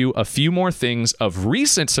show you a few more things of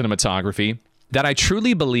recent cinematography that I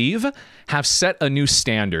truly believe have set a new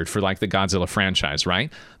standard for like the God-Zilla franchise,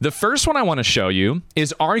 right? The first one I want to show you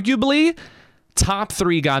is arguably top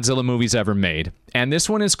 3 God-Zilla movies ever made. And this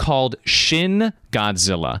one is called Shin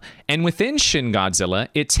Godzilla. And within Shin Godzilla,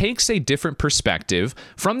 it takes a different perspective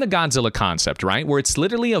from the Godzilla concept, right? Where it's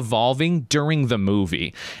literally evolving during the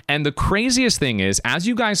movie. And the craziest thing is, as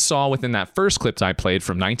you guys saw within that first clip I played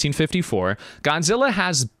from 1954, Godzilla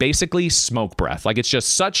has basically smoke breath. Like it's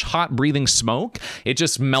just such hot breathing smoke, it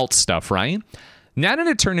just melts stuff, right? Now did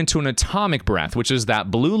it turn into an atomic breath, which is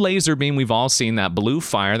that blue laser beam we've all seen, that blue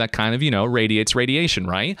fire that kind of, radiates radiation,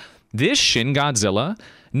 right? This Shin Godzilla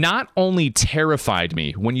not only terrified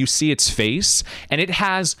me when you see its face, and it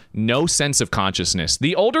has no sense of consciousness.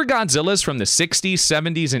 The older Godzillas from the 60s,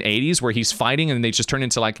 70s, and 80s, where he's fighting and they just turn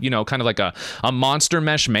into like, kind of like a monster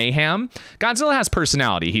mesh mayhem. Godzilla has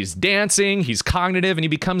personality. He's dancing, he's cognitive, and he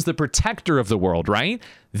becomes the protector of the world, right?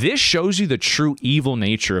 This shows you the true evil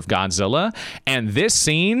nature of Godzilla. And this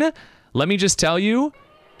scene, let me just tell you,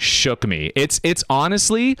 shook me. It's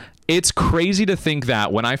honestly, it's crazy to think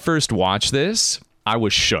that when I first watched this, I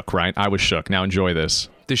was shook, right? I was shook. Now enjoy this.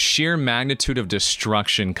 The sheer magnitude of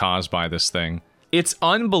destruction caused by this thing. It's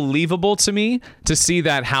unbelievable to me to see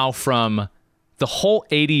that how from the whole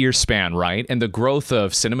 80-year span, right? And the growth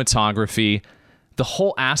of cinematography, the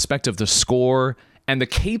whole aspect of the score, and the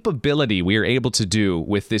capability we are able to do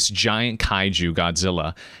with this giant kaiju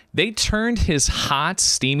Godzilla, they turned his hot,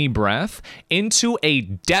 steamy breath into a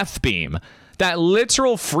death beam that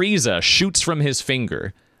literal Frieza shoots from his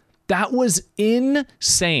finger. That was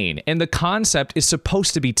insane. And the concept is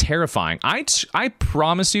supposed to be terrifying. I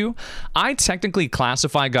promise you, I technically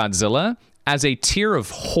classify Godzilla as a tier of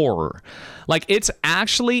horror. Like, it's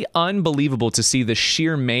actually unbelievable to see the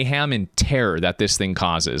sheer mayhem and terror that this thing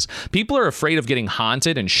causes. People are afraid of getting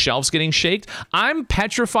haunted and shelves getting shaked. I'm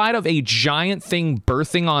petrified of a giant thing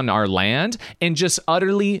birthing on our land and just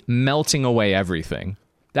utterly melting away everything.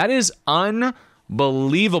 That is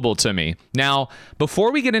unbelievable to me. Now,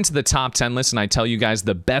 before we get into the top 10 list and I tell you guys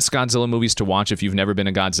the best Godzilla movies to watch if you've never been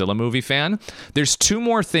a Godzilla movie fan, there's 2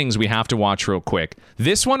 more things we have to watch real quick.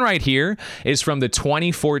 This one right here is from the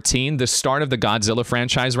 2014, the start of the Godzilla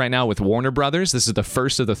franchise right now with Warner Brothers. This is the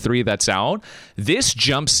first of the 3 that's out. This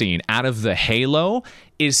jump scene out of the halo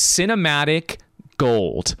is cinematic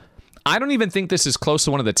gold. I don't even think this is close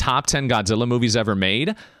to one of the top 10 Godzilla movies ever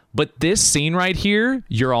made, but this scene right here,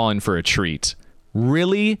 you're all in for a treat.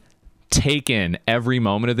 Really take in every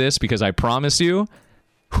moment of this, because I promise you,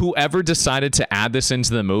 whoever decided to add this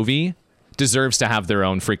into the movie deserves to have their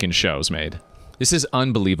own freaking shows made. This is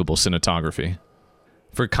unbelievable cinematography.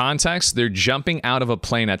 For context, they're jumping out of a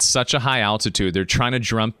plane at such a high altitude. They're trying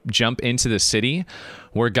to jump into the city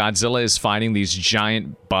where Godzilla is fighting these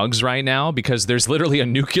giant bugs right now, because there's literally a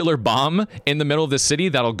nuclear bomb in the middle of the city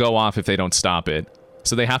that'll go off if they don't stop it.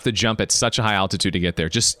 So they have to jump at such a high altitude to get there.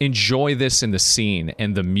 Just enjoy this in the scene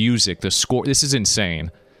and the music, the score. This is insane.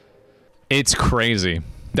 It's crazy.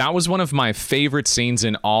 That was one of my favorite scenes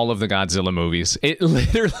in all of the Godzilla movies. It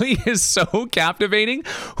literally is so captivating.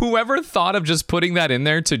 Whoever thought of just putting that in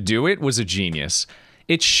there to do it was a genius.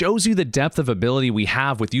 It shows you the depth of ability we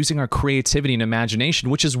have with using our creativity and imagination,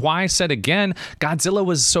 which is why I said again, Godzilla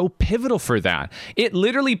was so pivotal for that. It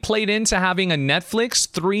literally played into having a Netflix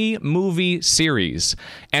 3-movie series.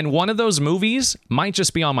 And one of those movies might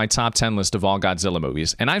just be on my top 10 list of all Godzilla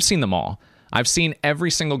movies. And I've seen them all. I've seen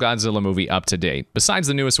every single Godzilla movie up to date, besides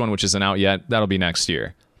the newest one, which isn't out yet. That'll be next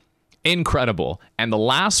year. Incredible. And the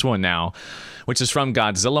last one now, which is from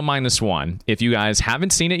Godzilla -1. If you guys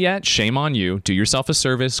haven't seen it yet, shame on you. Do yourself a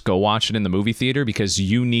service. Go watch it in the movie theater, because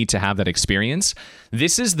you need to have that experience.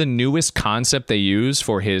 This is the newest concept they use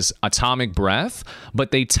for his atomic breath, but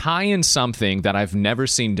they tie in something that I've never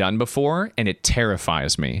seen done before, and it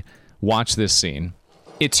terrifies me. Watch this scene.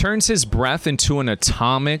 It turns his breath into an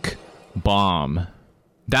atomic bomb.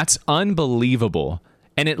 That's unbelievable.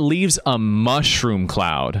 And it leaves a mushroom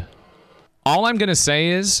cloud. All I'm going to say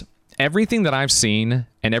is everything that I've seen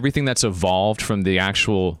and everything that's evolved from the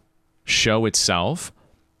actual show itself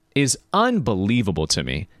is unbelievable to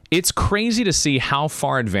me. It's crazy to see how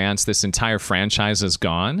far advanced this entire franchise has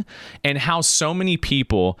gone and how so many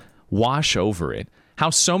people wash over it, how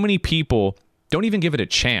so many people don't even give it a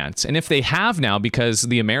chance. And if they have now, because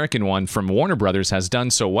the American one from Warner Brothers has done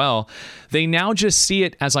so well, they now just see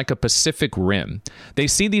it as like a Pacific Rim. They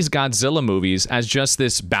see these Godzilla movies as just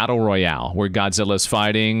this battle royale where Godzilla's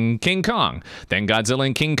fighting King Kong. Then Godzilla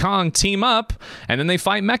and King Kong team up, and then they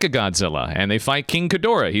fight Mechagodzilla, and they fight King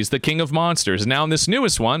Ghidorah. He's the king of monsters. Now in this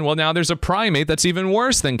newest one, well, now there's a primate that's even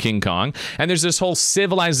worse than King Kong, and there's this whole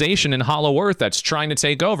civilization in Hollow Earth that's trying to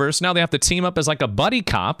take over. So now they have to team up as like a buddy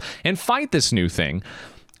cop and fight this new thing.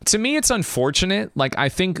 To me, it's unfortunate. Like, I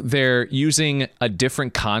think they're using a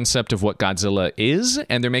different concept of what Godzilla is,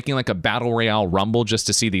 and they're making like a battle royale rumble just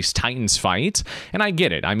to see these titans fight. And I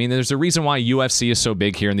get it. I mean, there's a reason why UFC is so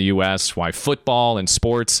big here in the US, why football and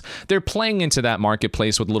sports, they're playing into that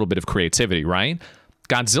marketplace with a little bit of creativity, right?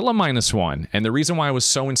 Godzilla -1, and the reason why I was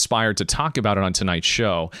so inspired to talk about it on tonight's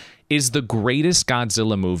show, is the greatest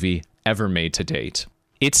Godzilla movie ever made to date.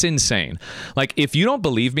 It's insane. Like, if you don't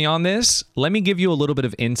believe me on this, let me give you a little bit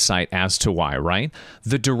of insight as to why, right?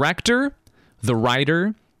 The director, the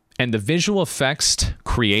writer, and the visual effects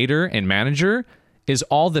creator and manager is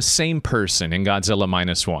all the same person in Godzilla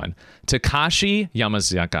 -1. Takashi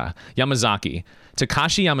Yamazaki.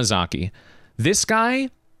 Takashi Yamazaki. This guy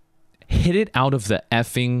hit it out of the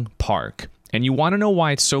effing park. And you want to know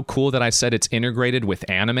why it's so cool that I said it's integrated with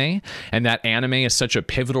anime, and that anime is such a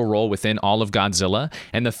pivotal role within all of Godzilla,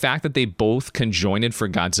 and the fact that they both conjoined for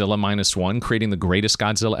Godzilla -1, creating the greatest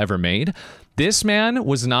Godzilla ever made? This man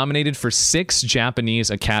was nominated for 6 Japanese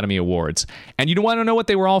Academy Awards. And you want to know what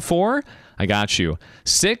they were all for? I got you.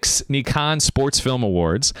 6 Nikon Sports Film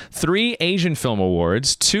Awards, 3 Asian Film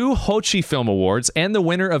Awards, 2 Hochi Film Awards, and the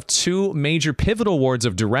winner of 2 major pivotal awards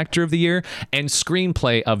of Director of the Year and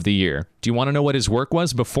Screenplay of the Year. Do you want to know what his work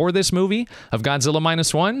was before this movie of Godzilla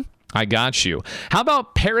 -1? I got you. How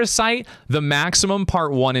about Parasite, The Maximum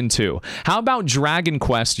Part 1 and 2? How about Dragon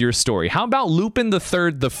Quest, Your Story? How about Lupin the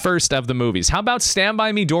Third, the first of the movies? How about Stand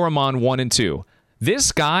By Me, Doraemon 1 and 2?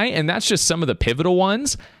 This guy, and that's just some of the pivotal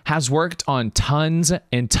ones, has worked on tons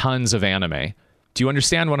and tons of anime. Do you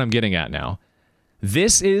understand what I'm getting at now?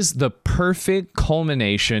 This is the perfect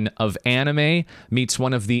culmination of anime meets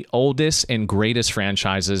one of the oldest and greatest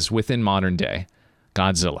franchises within modern day,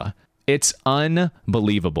 Godzilla. It's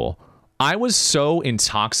unbelievable. I was so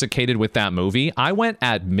intoxicated with that movie. I went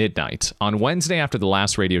at midnight on Wednesday after the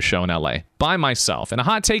last radio show in LA by myself. And a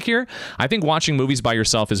hot take here, I think watching movies by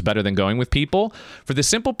yourself is better than going with people, for the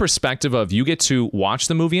simple perspective of you get to watch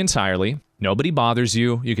the movie entirely. Nobody bothers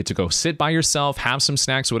you. You get to go sit by yourself, have some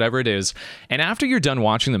snacks, whatever it is. And after you're done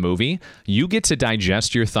watching the movie, you get to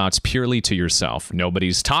digest your thoughts purely to yourself.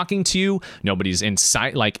 Nobody's talking to you. Nobody's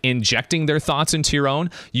injecting their thoughts into your own.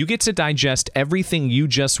 You get to digest everything you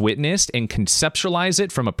just witnessed and conceptualize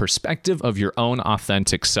it from a perspective of your own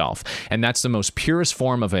authentic self. And that's the most purest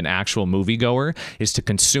form of an actual moviegoer, is to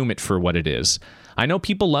consume it for what it is. I know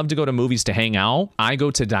people love to go to movies to hang out. I go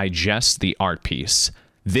to digest the art piece.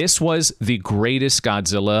 This was the greatest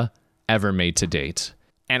Godzilla ever made to date.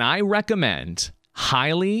 And I recommend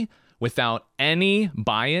highly, without any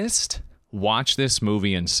bias, watch this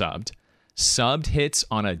movie in subbed. Subbed hits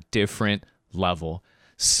on a different level.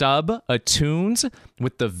 Sub attunes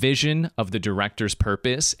with the vision of the director's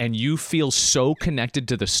purpose, and you feel so connected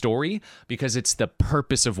to the story because it's the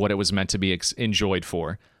purpose of what it was meant to be enjoyed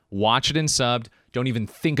for. Watch it in subbed. Don't even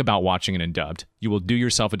think about watching it in dubbed. You will do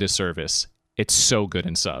yourself a disservice. It's so good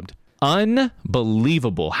and subbed.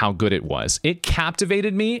 Unbelievable how good it was. It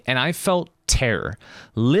captivated me, and I felt terror.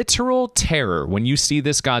 Literal terror when you see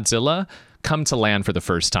this Godzilla come to land for the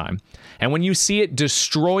first time. And when you see it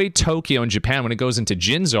destroy Tokyo in Japan, when it goes into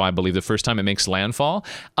Jinzo, I believe, the first time it makes landfall,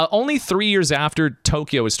 only 3 years after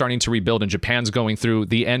Tokyo is starting to rebuild and Japan's going through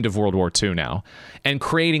the end of World War II now, and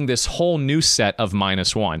creating this whole new set of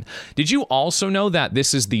 -1. Did you also know that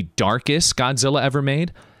this is the darkest Godzilla ever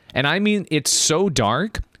made? And I mean, it's so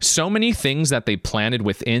dark, so many things that they planted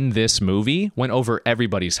within this movie went over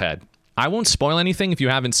everybody's head. I won't spoil anything if you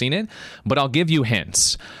haven't seen it, but I'll give you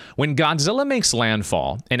hints. When Godzilla makes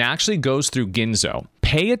landfall and actually goes through Ginzo,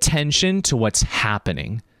 pay attention to what's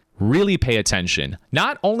happening. Really pay attention.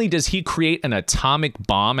 Not only does he create an atomic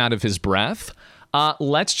bomb out of his breath,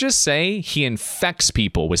 let's just say he infects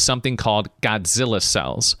people with something called Godzilla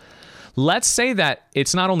cells. Let's say that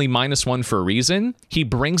it's not only -1 for a reason, he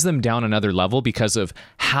brings them down another level because of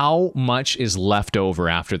how much is left over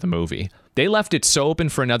after the movie. they left it so open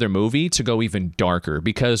for another movie to go even darker,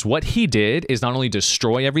 because what he did is not only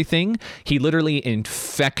destroy everything, he literally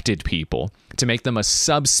infected people to make them a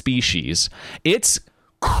subspecies. It's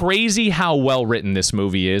crazy how well written this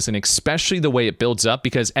movie is, and especially the way it builds up,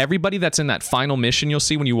 because everybody that's in that final mission you'll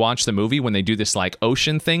see when you watch the movie, when they do this like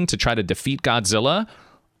ocean thing to try to defeat Godzilla,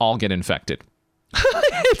 all get infected.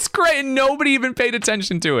 It's great. Nobody even paid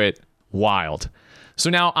attention to it. Wild. So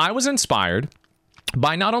now I was inspired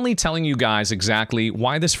by not only telling you guys exactly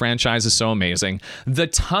why this franchise is so amazing, the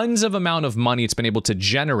tons of amount of money it's been able to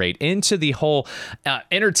generate into the whole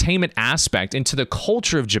entertainment aspect, into the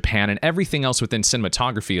culture of Japan and everything else within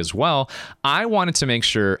cinematography as well, I wanted to make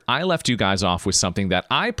sure I left you guys off with something that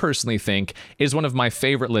I personally think is one of my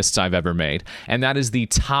favorite lists I've ever made, and that is the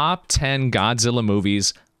top 10 Godzilla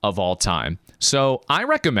movies of all time. So I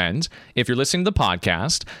recommend, if you're listening to the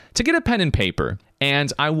podcast, to get a pen and paper.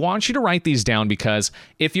 And I want you to write these down, because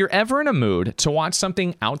if you're ever in a mood to watch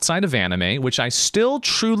something outside of anime, which I still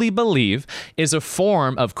truly believe is a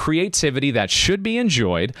form of creativity that should be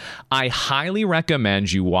enjoyed, I highly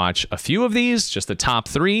recommend you watch a few of these, just the top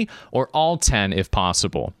 3, or all 10 if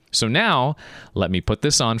possible. So now, let me put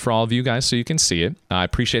this on for all of you guys so you can see it. I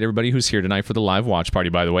appreciate everybody who's here tonight for the live watch party,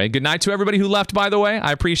 by the way. Good night to everybody who left, by the way.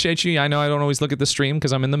 I appreciate you. I know I don't always look at the stream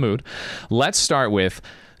because I'm in the mood. Let's start with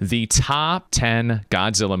the top 10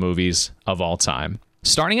 Godzilla movies of all time.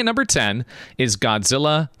 Starting at number 10 is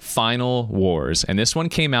Godzilla Final Wars, and this one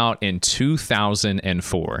came out in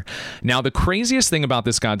 2004. Now, the craziest thing about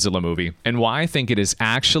this Godzilla movie, and why I think it is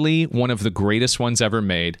actually one of the greatest ones ever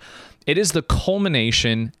made, it is the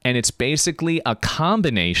culmination, and it's basically a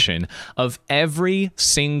combination of every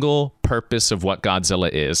single purpose of what Godzilla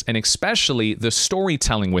is, and especially the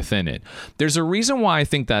storytelling within it. There's a reason why I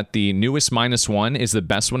think that the newest -1 is the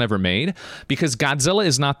best one ever made, because Godzilla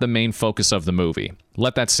is not the main focus of the movie.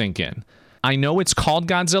 Let that sink in. I know it's called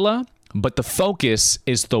Godzilla, but the focus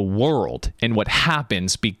is the world and what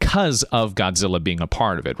happens because of Godzilla being a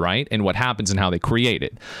part of it, right? And what happens and how they create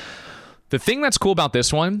it. The thing that's cool about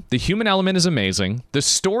this one, the human element is amazing. The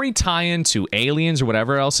story tie-in to aliens or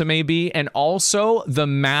whatever else it may be, and also the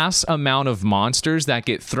mass amount of monsters that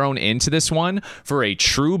get thrown into this one for a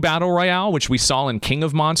true battle royale, which we saw in King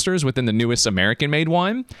of Monsters within the newest American-made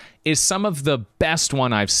one, is some of the best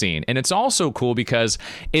one I've seen. And it's also cool because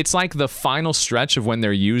it's like the final stretch of when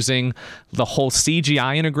they're using the whole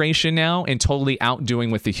CGI integration now and totally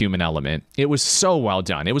outdoing with the human element. It was so well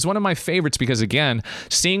done. It was one of my favorites because, again,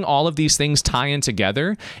 seeing all of these things tie in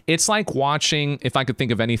together, it's like watching, if I could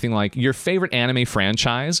think of anything, like your favorite anime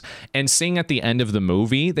franchise, and seeing at the end of the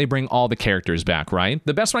movie, they bring all the characters back, right?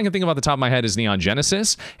 The best one I can think of off the top of my head is Neon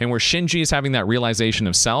Genesis, and where Shinji is having that realization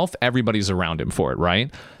of self, everybody's around him for it,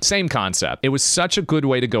 right? Same concept. It was such a good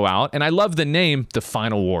way to go out, and I love the name, The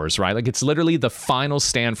Final Wars, right? Like, it's literally the final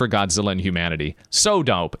stand for Godzilla and humanity. So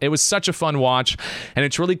dope. It was such a fun watch, and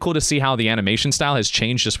it's really cool to see how the animation style has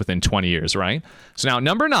changed just within 20 years, right? So now,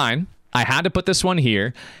 number 9, I had to put this one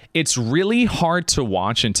here. It's really hard to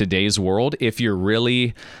watch in today's world if you're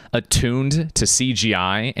really attuned to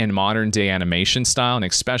CGI and modern day animation style, and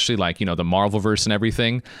especially like, you know, the Marvelverse and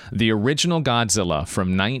everything. The original Godzilla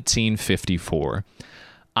from 1954.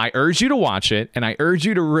 I urge you to watch it, and I urge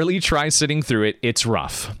you to really try sitting through it. It's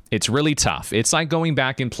rough. It's really tough. It's like going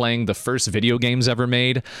back and playing the first video games ever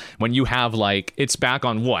made when you have like, it's back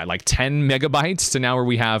on what, like 10 megabytes to now where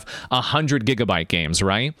we have 100 gigabyte games,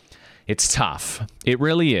 right? It's tough. It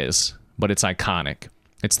really is, but it's iconic.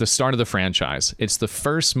 It's the start of the franchise. It's the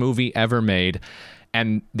first movie ever made,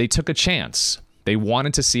 and they took a chance. They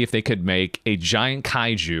wanted to see if they could make a giant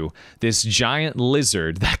kaiju, this giant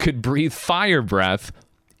lizard that could breathe fire breath,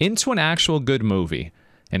 into an actual good movie,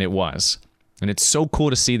 and it was. And it's so cool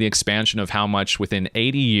to see the expansion of how much within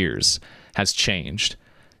 80 years has changed.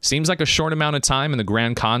 Seems like a short amount of time in the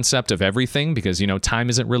grand concept of everything because, you know, time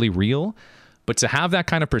isn't really real, but to have that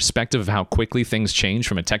kind of perspective of how quickly things change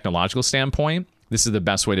from a technological standpoint, this is the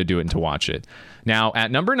best way to do it and to watch it. Now,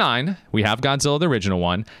 at number 9, we have Godzilla, the original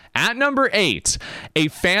one. At number 8, a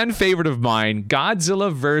fan favorite of mine,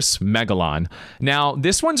 Godzilla vs. Megalon. Now,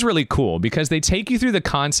 this one's really cool because they take you through the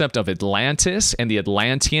concept of Atlantis and the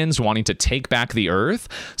Atlanteans wanting to take back the Earth.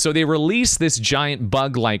 So they release this giant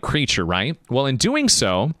bug-like creature, right? Well, in doing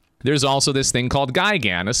so, There's also this thing called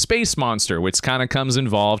Gigan, a space monster, which kind of comes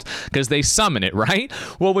involved because they summon it, right?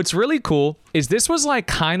 Well, what's really cool is this was like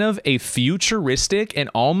kind of a futuristic and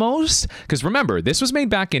almost, because remember, this was made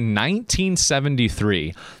back in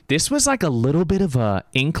 1973. This was like a little bit of a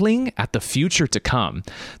inkling at the future to come.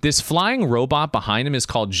 This flying robot behind him is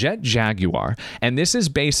called Jet Jaguar, and this is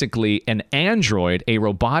basically an android, a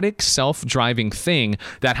robotic self-driving thing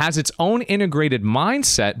that has its own integrated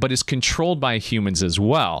mindset, but is controlled by humans as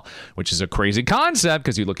well, which is a crazy concept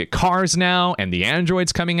because you look at cars now and the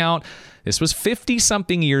androids coming out. This was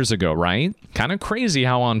 50-something years ago, right? Kind of crazy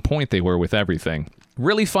how on point they were with everything.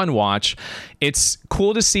 Really fun watch. It's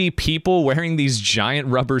cool to see people wearing these giant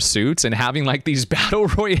rubber suits and having like these battle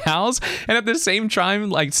royales, and at the same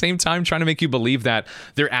time trying to make you believe that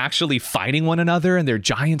they're actually fighting one another and they're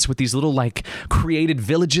giants with these little like created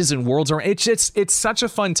villages and worlds. It's such a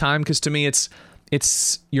fun time because to me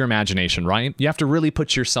it's your imagination, right? You have to really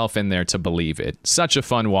put yourself in there to believe it. Such a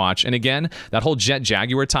fun watch. And again, that whole Jet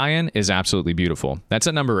Jaguar tie-in is absolutely beautiful. That's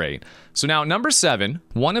at number 8. So now number 7,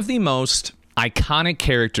 one of the most iconic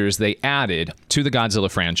characters they added to the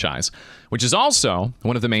Godzilla franchise, which is also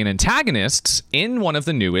one of the main antagonists in one of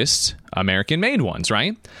the newest American-made ones,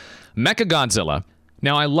 right? Mechagodzilla.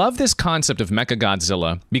 Now, I love this concept of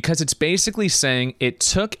Mechagodzilla because it's basically saying it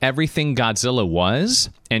took everything Godzilla was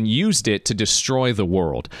and used it to destroy the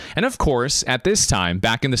world. And of course, at this time,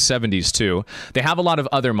 back in the 70s too, they have a lot of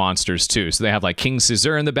other monsters too. So they have like King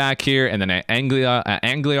Caesar in the back here, and then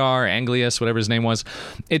Anglius, whatever his name was.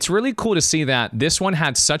 It's really cool to see that this one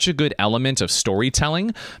had such a good element of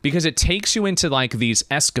storytelling because it takes you into like these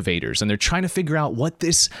excavators and they're trying to figure out what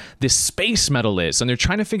this space metal is, and they're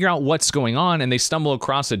trying to figure out what's going on, and they stumble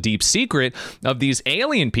across a deep secret of these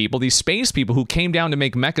alien people, these space people who came down to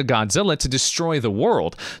make Mechagodzilla to destroy the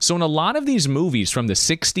world. So in a lot of these movies from the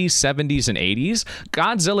 60s, 70s, and 80s,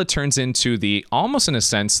 Godzilla turns into almost in a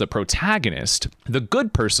sense, the protagonist, the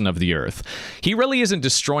good person of the Earth. He really isn't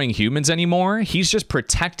destroying humans anymore. He's just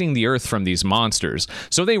protecting the Earth from these monsters.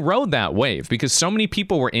 So they rode that wave because so many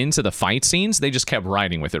people were into the fight scenes, they just kept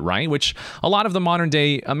riding with it, right? Which a lot of the modern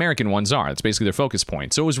day American ones are. That's basically their focus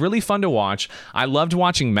point. So it was really fun to watch. I loved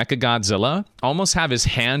watching Mechagodzilla almost have his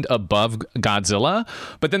hand above Godzilla,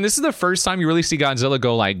 but then this is the first time you really see Godzilla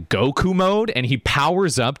go like Goku mode and he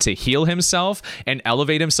powers up to heal himself and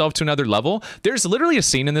elevate himself to another level. There's literally a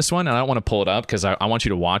scene in this one, and I don't want to pull it up because I want you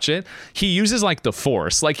to watch it. He uses like the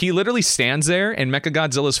force. Like he literally stands there and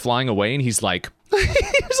Mechagodzilla's flying away and he's like he's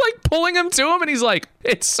like pulling him to him, and he's like,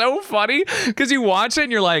 it's so funny because you watch it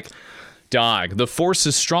and you're like, dog, the force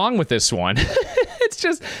is strong with this one.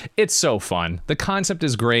 It's so fun. The concept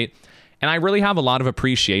is great. And I really have a lot of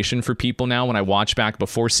appreciation for people now when I watch back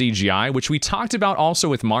before CGI, which we talked about also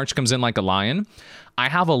with March Comes In Like a Lion. I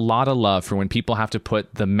have a lot of love for when people have to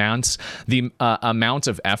put the amount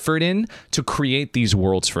of effort in to create these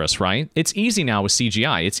worlds for us, right? It's easy now with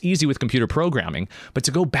CGI. It's easy with computer programming. But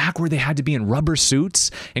to go back where they had to be in rubber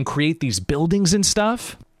suits and create these buildings and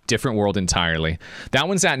stuff, different world entirely. That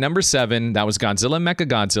one's at number 7. That was Godzilla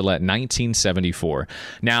Mechagodzilla 1974.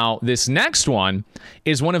 Now, this next one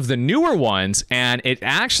is one of the newer ones, and it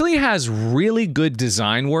actually has really good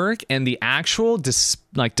design work, and the actual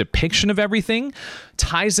depiction of everything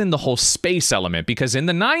ties in the whole space element, because in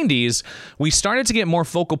the 90s we started to get more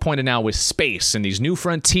focal pointed now with space and these new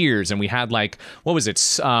frontiers, and we had like, what was it,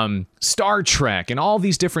 Star Trek and all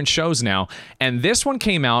these different shows now. And this one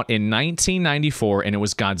came out in 1994, and it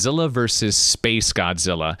was Godzilla versus Space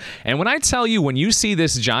Godzilla. And when I tell you, when you see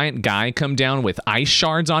this giant guy come down with ice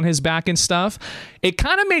shards on his back and stuff, it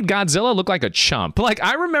kind of made Godzilla look like a chump. Like,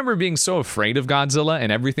 I remember being so afraid of Godzilla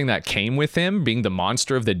and everything that came with him, being the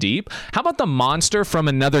monster of the deep. How about the monster from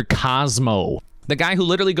another Cosmo? The guy who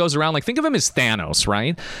literally goes around, like, think of him as Thanos,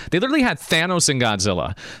 right? They literally had Thanos in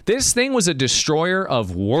Godzilla. This thing was a destroyer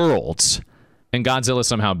of worlds, and Godzilla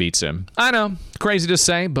somehow beats him. I know, crazy to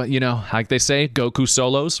say, but you know, like they say, Goku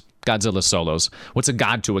solos, Godzilla solos. What's a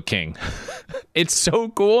god to a king? It's so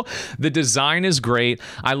cool. The design is great.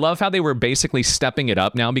 I love how they were basically stepping it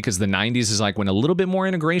up now, because the 90s is like when a little bit more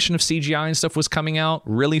integration of CGI and stuff was coming out.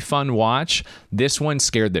 Really fun watch. This one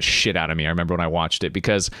scared the shit out of me. I remember when I watched it,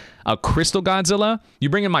 because a Crystal Godzilla, you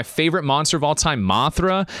bring in my favorite monster of all time,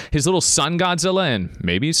 Mothra, his little son Godzilla, and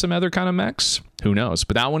maybe some other kind of mechs. Who knows?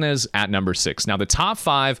 But that one is at number 6. Now, the top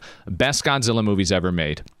 5 best Godzilla movies ever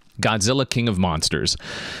made. Godzilla King of Monsters.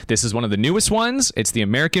 This is one of the newest ones. It's the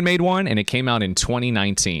American-made one, and it came out in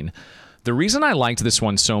 2019. The reason I liked this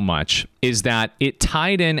one so much is that it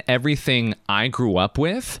tied in everything I grew up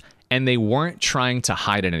with, and they weren't trying to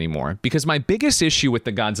hide it anymore. Because my biggest issue with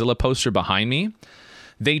the Godzilla poster behind me,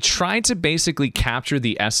 They tried to basically capture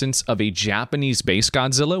the essence of a Japanese-based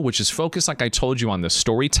Godzilla, which is focused, like I told you, on the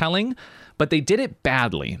storytelling, but they did it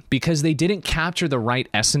badly because they didn't capture the right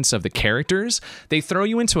essence of the characters. They throw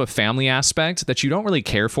you into a family aspect that you don't really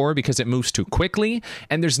care for because it moves too quickly,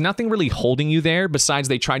 and there's nothing really holding you there besides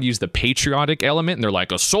they try to use the patriotic element, and they're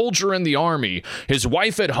like, a soldier in the army, his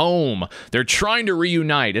wife at home, they're trying to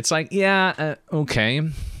reunite. It's like, yeah, okay.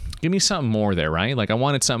 Give me something more there, right? Like, I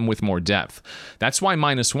wanted something with more depth. That's why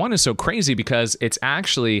 -1 is so crazy, because it's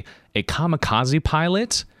actually a kamikaze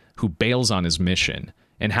pilot who bails on his mission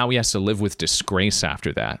and how he has to live with disgrace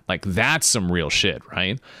after that. Like, that's some real shit,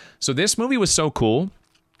 right? So this movie was so cool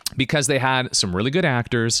because they had some really good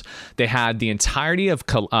actors. They had the entirety of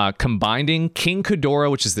combining King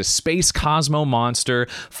Ghidorah, which is the space cosmo monster,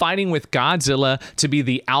 fighting with Godzilla to be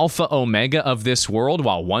the alpha omega of this world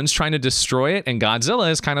while one's trying to destroy it. And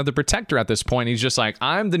Godzilla is kind of the protector at this point. He's just like,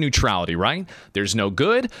 I'm the neutrality, right? There's no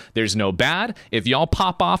good. There's no bad. If y'all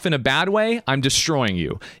pop off in a bad way, I'm destroying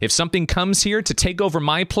you. If something comes here to take over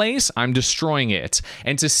my place, I'm destroying it.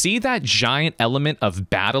 And to see that giant element of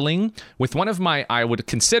battling with one of my, I would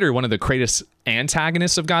consider one of the greatest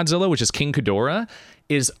antagonists of Godzilla, which is King Ghidorah,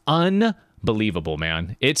 is unbelievable,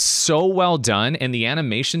 man. It's so well done, and the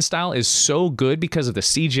animation style is so good because of the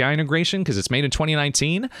CGI integration, because it's made in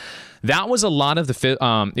 2019. That was a lot of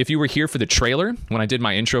the, if you were here for the trailer, when I did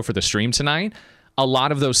my intro for the stream tonight, a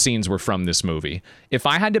lot of those scenes were from this movie. If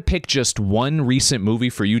I had to pick just one recent movie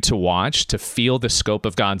for you to watch to feel the scope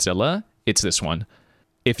of Godzilla, it's this one.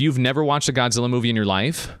 If you've never watched a Godzilla movie in your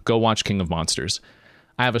life, go watch King of Monsters.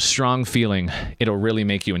 I have a strong feeling it'll really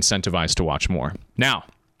make you incentivized to watch more. Now,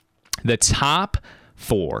 the top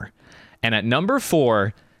 4. And at number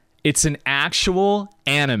 4, it's an actual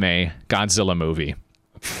anime Godzilla movie.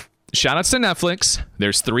 Shoutouts to Netflix.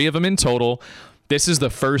 There's 3 of them in total. This is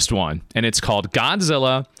the first one, and it's called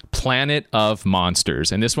Godzilla Planet of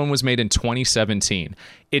Monsters. And this one was made in 2017.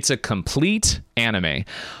 It's a complete anime.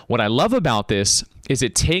 What I love about this is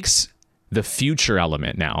it takes the future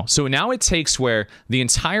element now. So now it takes where the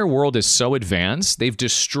entire world is so advanced, they've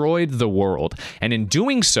destroyed the world. And in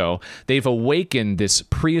doing so, they've awakened this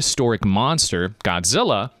prehistoric monster,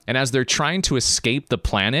 Godzilla. And as they're trying to escape the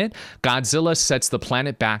planet, Godzilla sets the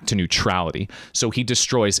planet back to neutrality. So he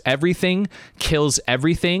destroys everything, kills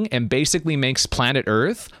everything, and basically makes planet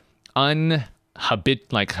Earth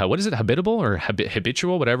habitable or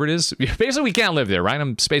habitual, whatever it is. Basically, we can't live there, right?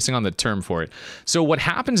 I'm spacing on the term for it. So what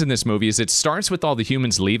happens in this movie is it starts with all the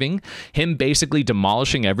humans leaving, him basically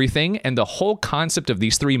demolishing everything, and the whole concept of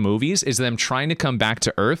these 3 movies is them trying to come back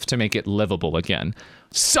to Earth to make it livable again.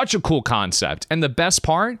 Such a cool concept. And the best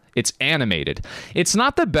part, it's animated. It's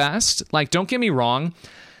not the best, like, don't get me wrong,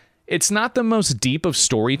 it's not the most deep of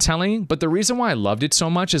storytelling, but the reason why I loved it so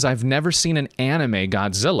much is I've never seen an anime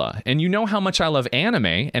Godzilla. And you know how much I love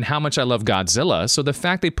anime and how much I love Godzilla. So the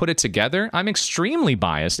fact they put it together, I'm extremely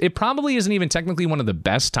biased. It probably isn't even technically one of the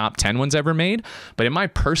best top 10 ones ever made, but in my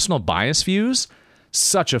personal bias views,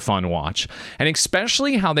 such a fun watch. And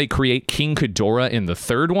especially how they create King Ghidorah in the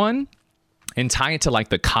 3rd one and tie it to like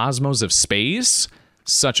the cosmos of space.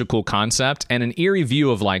 Such a cool concept, and an eerie view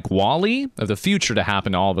of like WALL-E, of the future to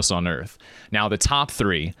happen to all of us on Earth. Now, the top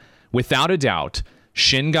 3, without a doubt,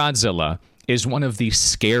 Shin Godzilla is one of the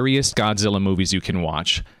scariest Godzilla movies you can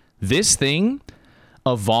watch. This thing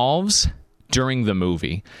evolves during the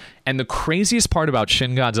movie. And the craziest part about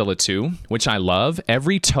Shin Godzilla 2, which I love,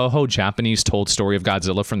 every Toho Japanese told story of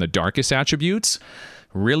Godzilla from the darkest attributes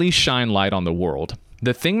really shine light on the world.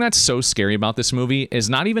 The thing that's so scary about this movie is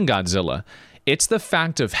not even Godzilla. It's the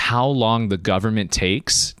fact of how long the government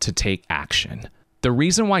takes to take action. The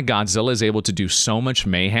reason why Godzilla is able to do so much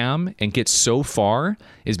mayhem and get so far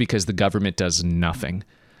is because the government does nothing.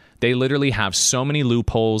 They literally have so many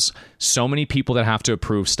loopholes, so many people that have to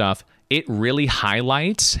approve stuff. It really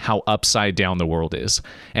highlights how upside down the world is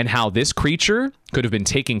and how this creature could have been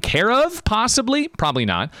taken care of, possibly, probably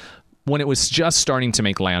not, when it was just starting to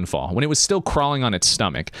make landfall, when it was still crawling on its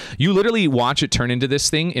stomach. You literally watch it turn into this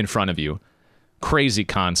thing in front of you. Crazy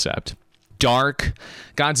concept. Dark.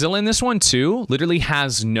 Godzilla in this one too literally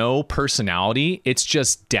has no personality. It's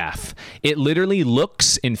just death. It literally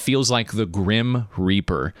looks and feels like the Grim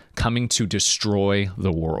Reaper coming to destroy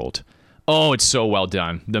the world. Oh, it's so well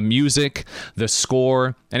done. The music, the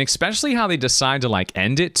score, and especially how they decide to like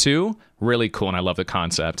end it too. Really cool, and I love the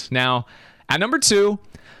concept. Now, at number 2,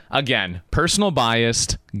 again, personal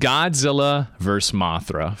biased, Godzilla vs.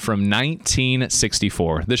 Mothra from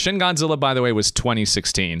 1964. The Shin Godzilla, by the way, was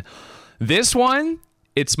 2016. This one,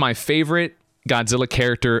 it's my favorite Godzilla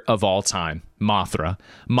character of all time, Mothra.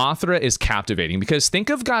 Mothra is captivating because think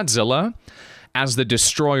of Godzilla as the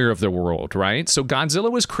destroyer of the world, right? So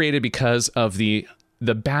Godzilla was created because of the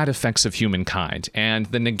bad effects of humankind and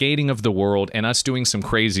the negating of the world and us doing some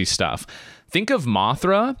crazy stuff. Think of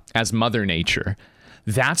Mothra as Mother Nature.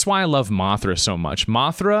 That's why I love Mothra so much.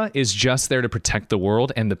 Mothra is just there to protect the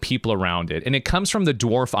world and the people around it. And it comes from the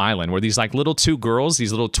Dwarf Island, where these like little two girls,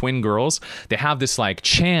 these little twin girls, they have this like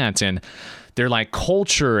chant and their like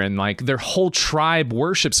culture, and like their whole tribe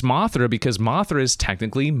worships Mothra because Mothra is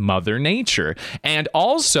technically Mother Nature. And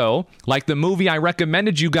also, like the movie I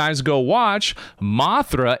recommended you guys go watch,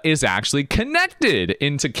 Mothra is actually connected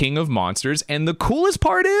into King of Monsters. And the coolest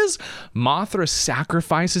part is Mothra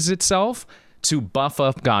sacrifices itself to buff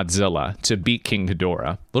up Godzilla to beat King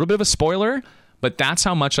Ghidorah. A little bit of a spoiler, but that's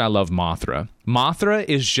how much I love Mothra. Mothra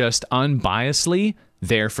is just unbiasedly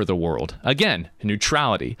there for the world. Again,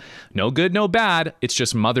 neutrality. No good, no bad. It's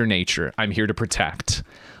just Mother Nature. I'm here to protect.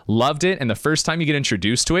 Loved it. And the first time you get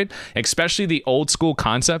introduced to it, especially the old school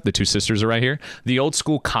concept, the two sisters are right here, the old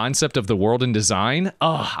school concept of the world and design.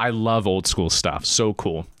 Oh, I love old school stuff. So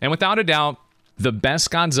cool. And without a doubt, the best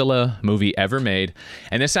Godzilla movie ever made.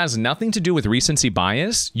 And this has nothing to do with recency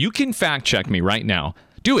bias. You can fact check me right now.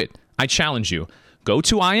 Do it. I challenge you. Go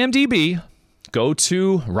to IMDb, go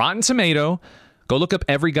to Rotten Tomato, go look up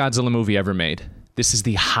every Godzilla movie ever made. This is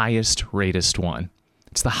the highest rated one.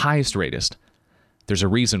 It's the highest rated. There's a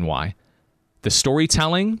reason why. The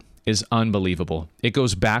storytelling is unbelievable. It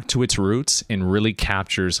goes back to its roots and really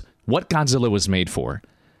captures what Godzilla was made for.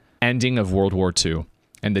 Ending of World War II.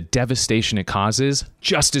 And the devastation it causes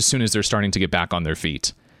just as soon as they're starting to get back on their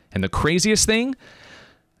feet. And the craziest thing,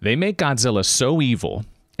 they make Godzilla so evil,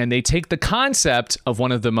 and they take the concept of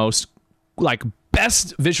one of the most like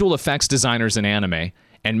best visual effects designers in anime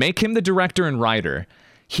and make him the director and writer.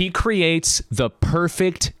 He creates the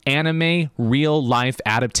perfect anime real life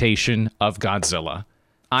adaptation of Godzilla.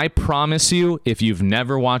 I promise you, if you've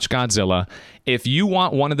never watched Godzilla, if you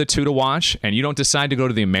want one of the two to watch and you don't decide to go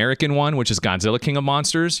to the American one, which is Godzilla King of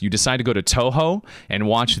Monsters, you decide to go to Toho and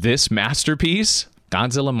watch this masterpiece,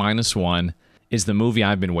 Godzilla -1 is the movie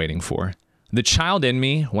I've been waiting for. The child in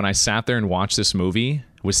me, when I sat there and watched this movie,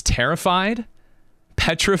 was terrified,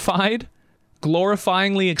 petrified,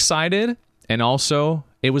 glorifyingly excited, and also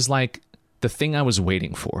it was like the thing I was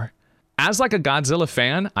waiting for. As like a Godzilla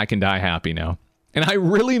fan, I can die happy now. And I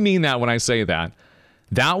really mean that when I say that.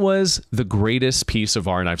 That was the greatest piece of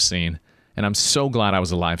art I've seen. And I'm so glad I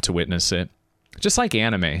was alive to witness it. Just like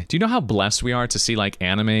anime. Do you know how blessed we are to see like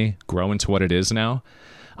anime grow into what it is now?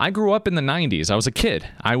 I grew up in the 90s. I was a kid.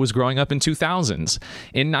 I was growing up in 2000s.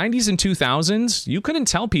 In 90s and 2000s, you couldn't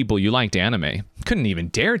tell people you liked anime. Couldn't even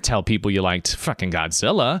dare tell people you liked fucking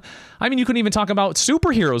Godzilla. I mean, you couldn't even talk about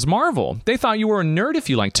superheroes, Marvel. They thought you were a nerd if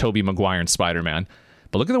you liked Tobey Maguire and Spider-Man.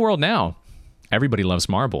 But look at the world now. Everybody loves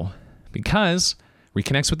Marvel because it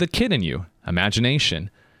reconnects with the kid in you, imagination.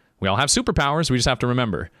 We all have superpowers. We just have to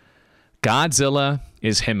remember. Godzilla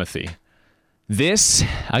is Himothy. This,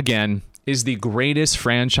 again, is the greatest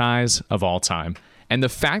franchise of all time. And the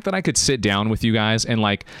fact that I could sit down with you guys and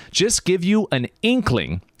like just give you an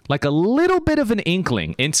inkling, like a little bit of an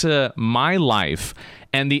inkling into my life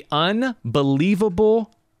and the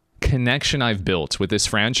unbelievable connection I've built with this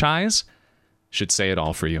franchise should say it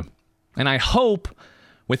all for you. And I hope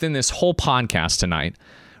within this whole podcast tonight,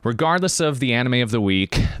 regardless of the anime of the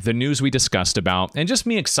week, the news we discussed about, and just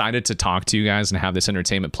me excited to talk to you guys and have this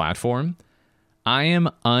entertainment platform, I am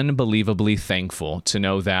unbelievably thankful to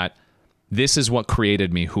know that this is what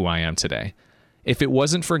created me who I am today. If it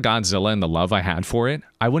wasn't for Godzilla and the love I had for it,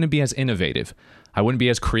 I wouldn't be as innovative. I wouldn't be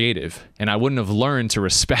as creative, and I wouldn't have learned to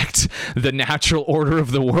respect the natural order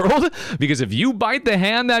of the world, because if you bite the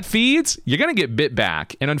hand that feeds, you're going to get bit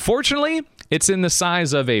back. And unfortunately, it's in the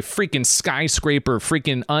size of a freaking skyscraper,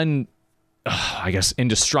 freaking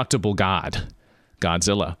indestructible god,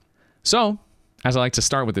 Godzilla. So, as I like to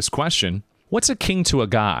start with this question, what's a king to a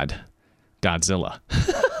god? Godzilla.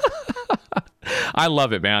 I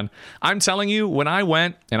love it, man. I'm telling you, when I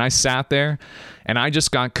went and I sat there and I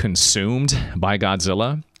just got consumed by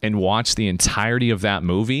Godzilla and watched the entirety of that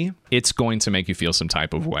movie, it's going to make you feel some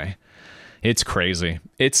type of way. It's crazy.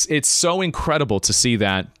 It's so incredible to see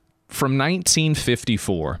that from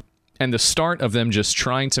 1954 and the start of them just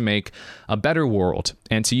trying to make a better world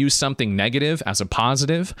and to use something negative as a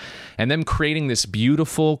positive, and them creating this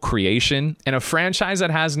beautiful creation and a franchise that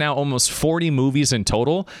has now almost 40 movies in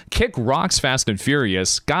total. Kick rocks Fast and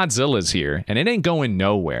Furious. Godzilla's here, and it ain't going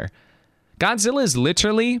nowhere. Godzilla is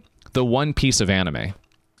literally the One Piece of anime.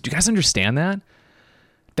 Do you guys understand that?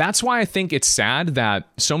 That's why I think it's sad that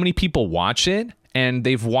so many people watch it and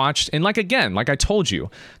they've watched, and like I told you,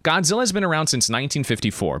 Godzilla's been around since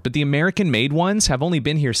 1954, but the American-made ones have only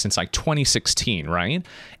been here since like 2016, right?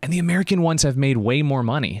 And the American ones have made way more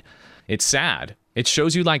money. It's sad. It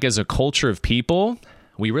shows you, like, as a culture of people,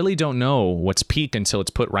 we really don't know what's peak until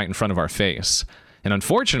it's put right in front of our face. And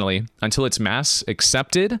unfortunately, until it's mass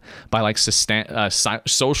accepted by like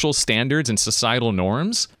social standards and societal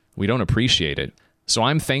norms, we don't appreciate it. So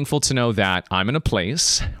I'm thankful to know that I'm in a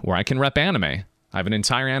place where I can rep anime. I have an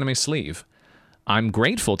entire anime sleeve. I'm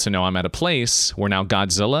grateful to know I'm at a place where now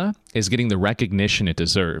Godzilla is getting the recognition it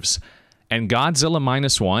deserves. And Godzilla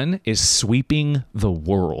 -1 is sweeping the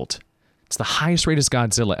world. It's the highest rated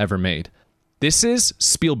Godzilla ever made. This is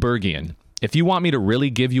Spielbergian. If you want me to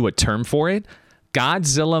really give you a term for it,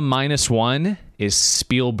 Godzilla -1 is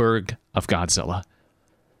Spielberg of Godzilla.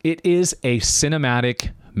 It is a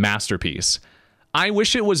cinematic masterpiece. I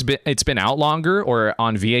wish it's been out longer or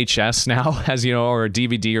on VHS now, as you know, or a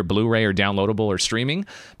DVD or Blu-ray or downloadable or streaming,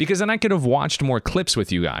 because then I could have watched more clips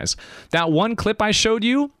with you guys. That one clip I showed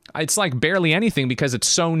you, it's like barely anything because it's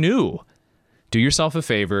so new. Do yourself a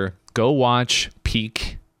favor, go watch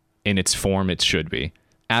Peak in its form it should be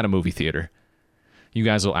at a movie theater. You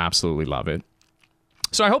guys will absolutely love it.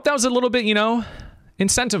 So I hope that was a little bit,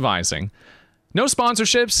 incentivizing. No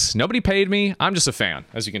sponsorships. Nobody paid me. I'm just a fan,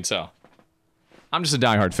 as you can tell. I'm just a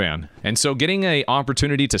diehard fan. And so getting an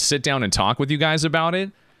opportunity to sit down and talk with you guys about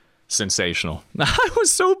it, sensational. I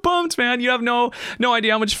was so pumped, man. You have no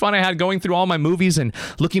idea how much fun I had going through all my movies and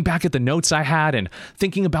looking back at the notes I had and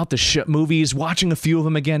thinking about the movies, watching a few of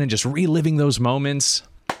them again and just reliving those moments.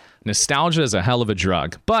 Nostalgia is a hell of a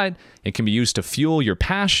drug, but it can be used to fuel your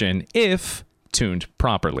passion if tuned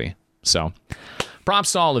properly. So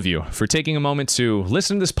props to all of you for taking a moment to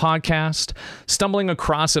listen to this podcast, stumbling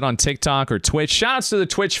across it on TikTok or Twitch. Shout outs to the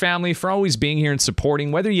Twitch family for always being here and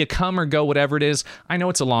supporting, whether you come or go, whatever it is. I know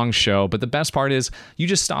it's a long show, but the best part is you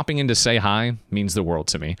just stopping in to say hi means the world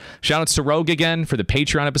to me. Shout outs to Rogue again for the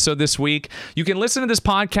Patreon episode this week. You can listen to this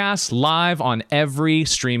podcast live on every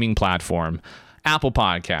streaming platform. Apple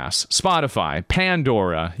Podcasts, Spotify,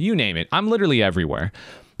 Pandora, you name it. I'm literally everywhere.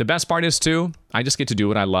 The best part is, too, I just get to do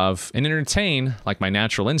what I love and entertain like my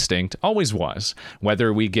natural instinct always was.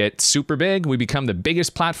 Whether we get super big, we become the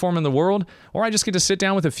biggest platform in the world, or I just get to sit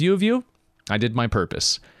down with a few of you, I did my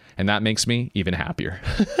purpose. And that makes me even happier.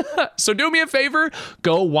 So do me a favor,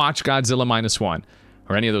 go watch Godzilla -1.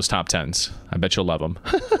 Or any of those top 10s. I bet you'll love them.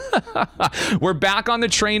 We're back on the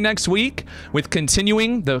train next week with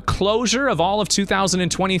continuing the closure of all of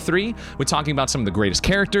 2023. We're talking about some of the greatest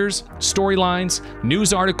characters, storylines,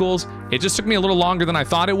 news articles. It just took me a little longer than I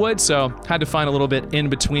thought it would, so had to find a little bit in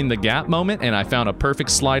between the gap moment, and I found a perfect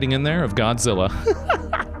sliding in there of Godzilla.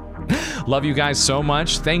 Love you guys so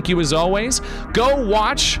much. Thank you as always. Go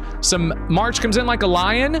watch some March Comes In Like a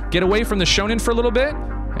Lion. Get away from the shonen for a little bit.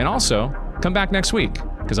 And also, come back next week,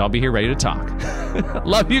 because I'll be here ready to talk.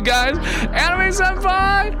 Love you guys. Anime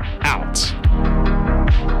Senpai, out.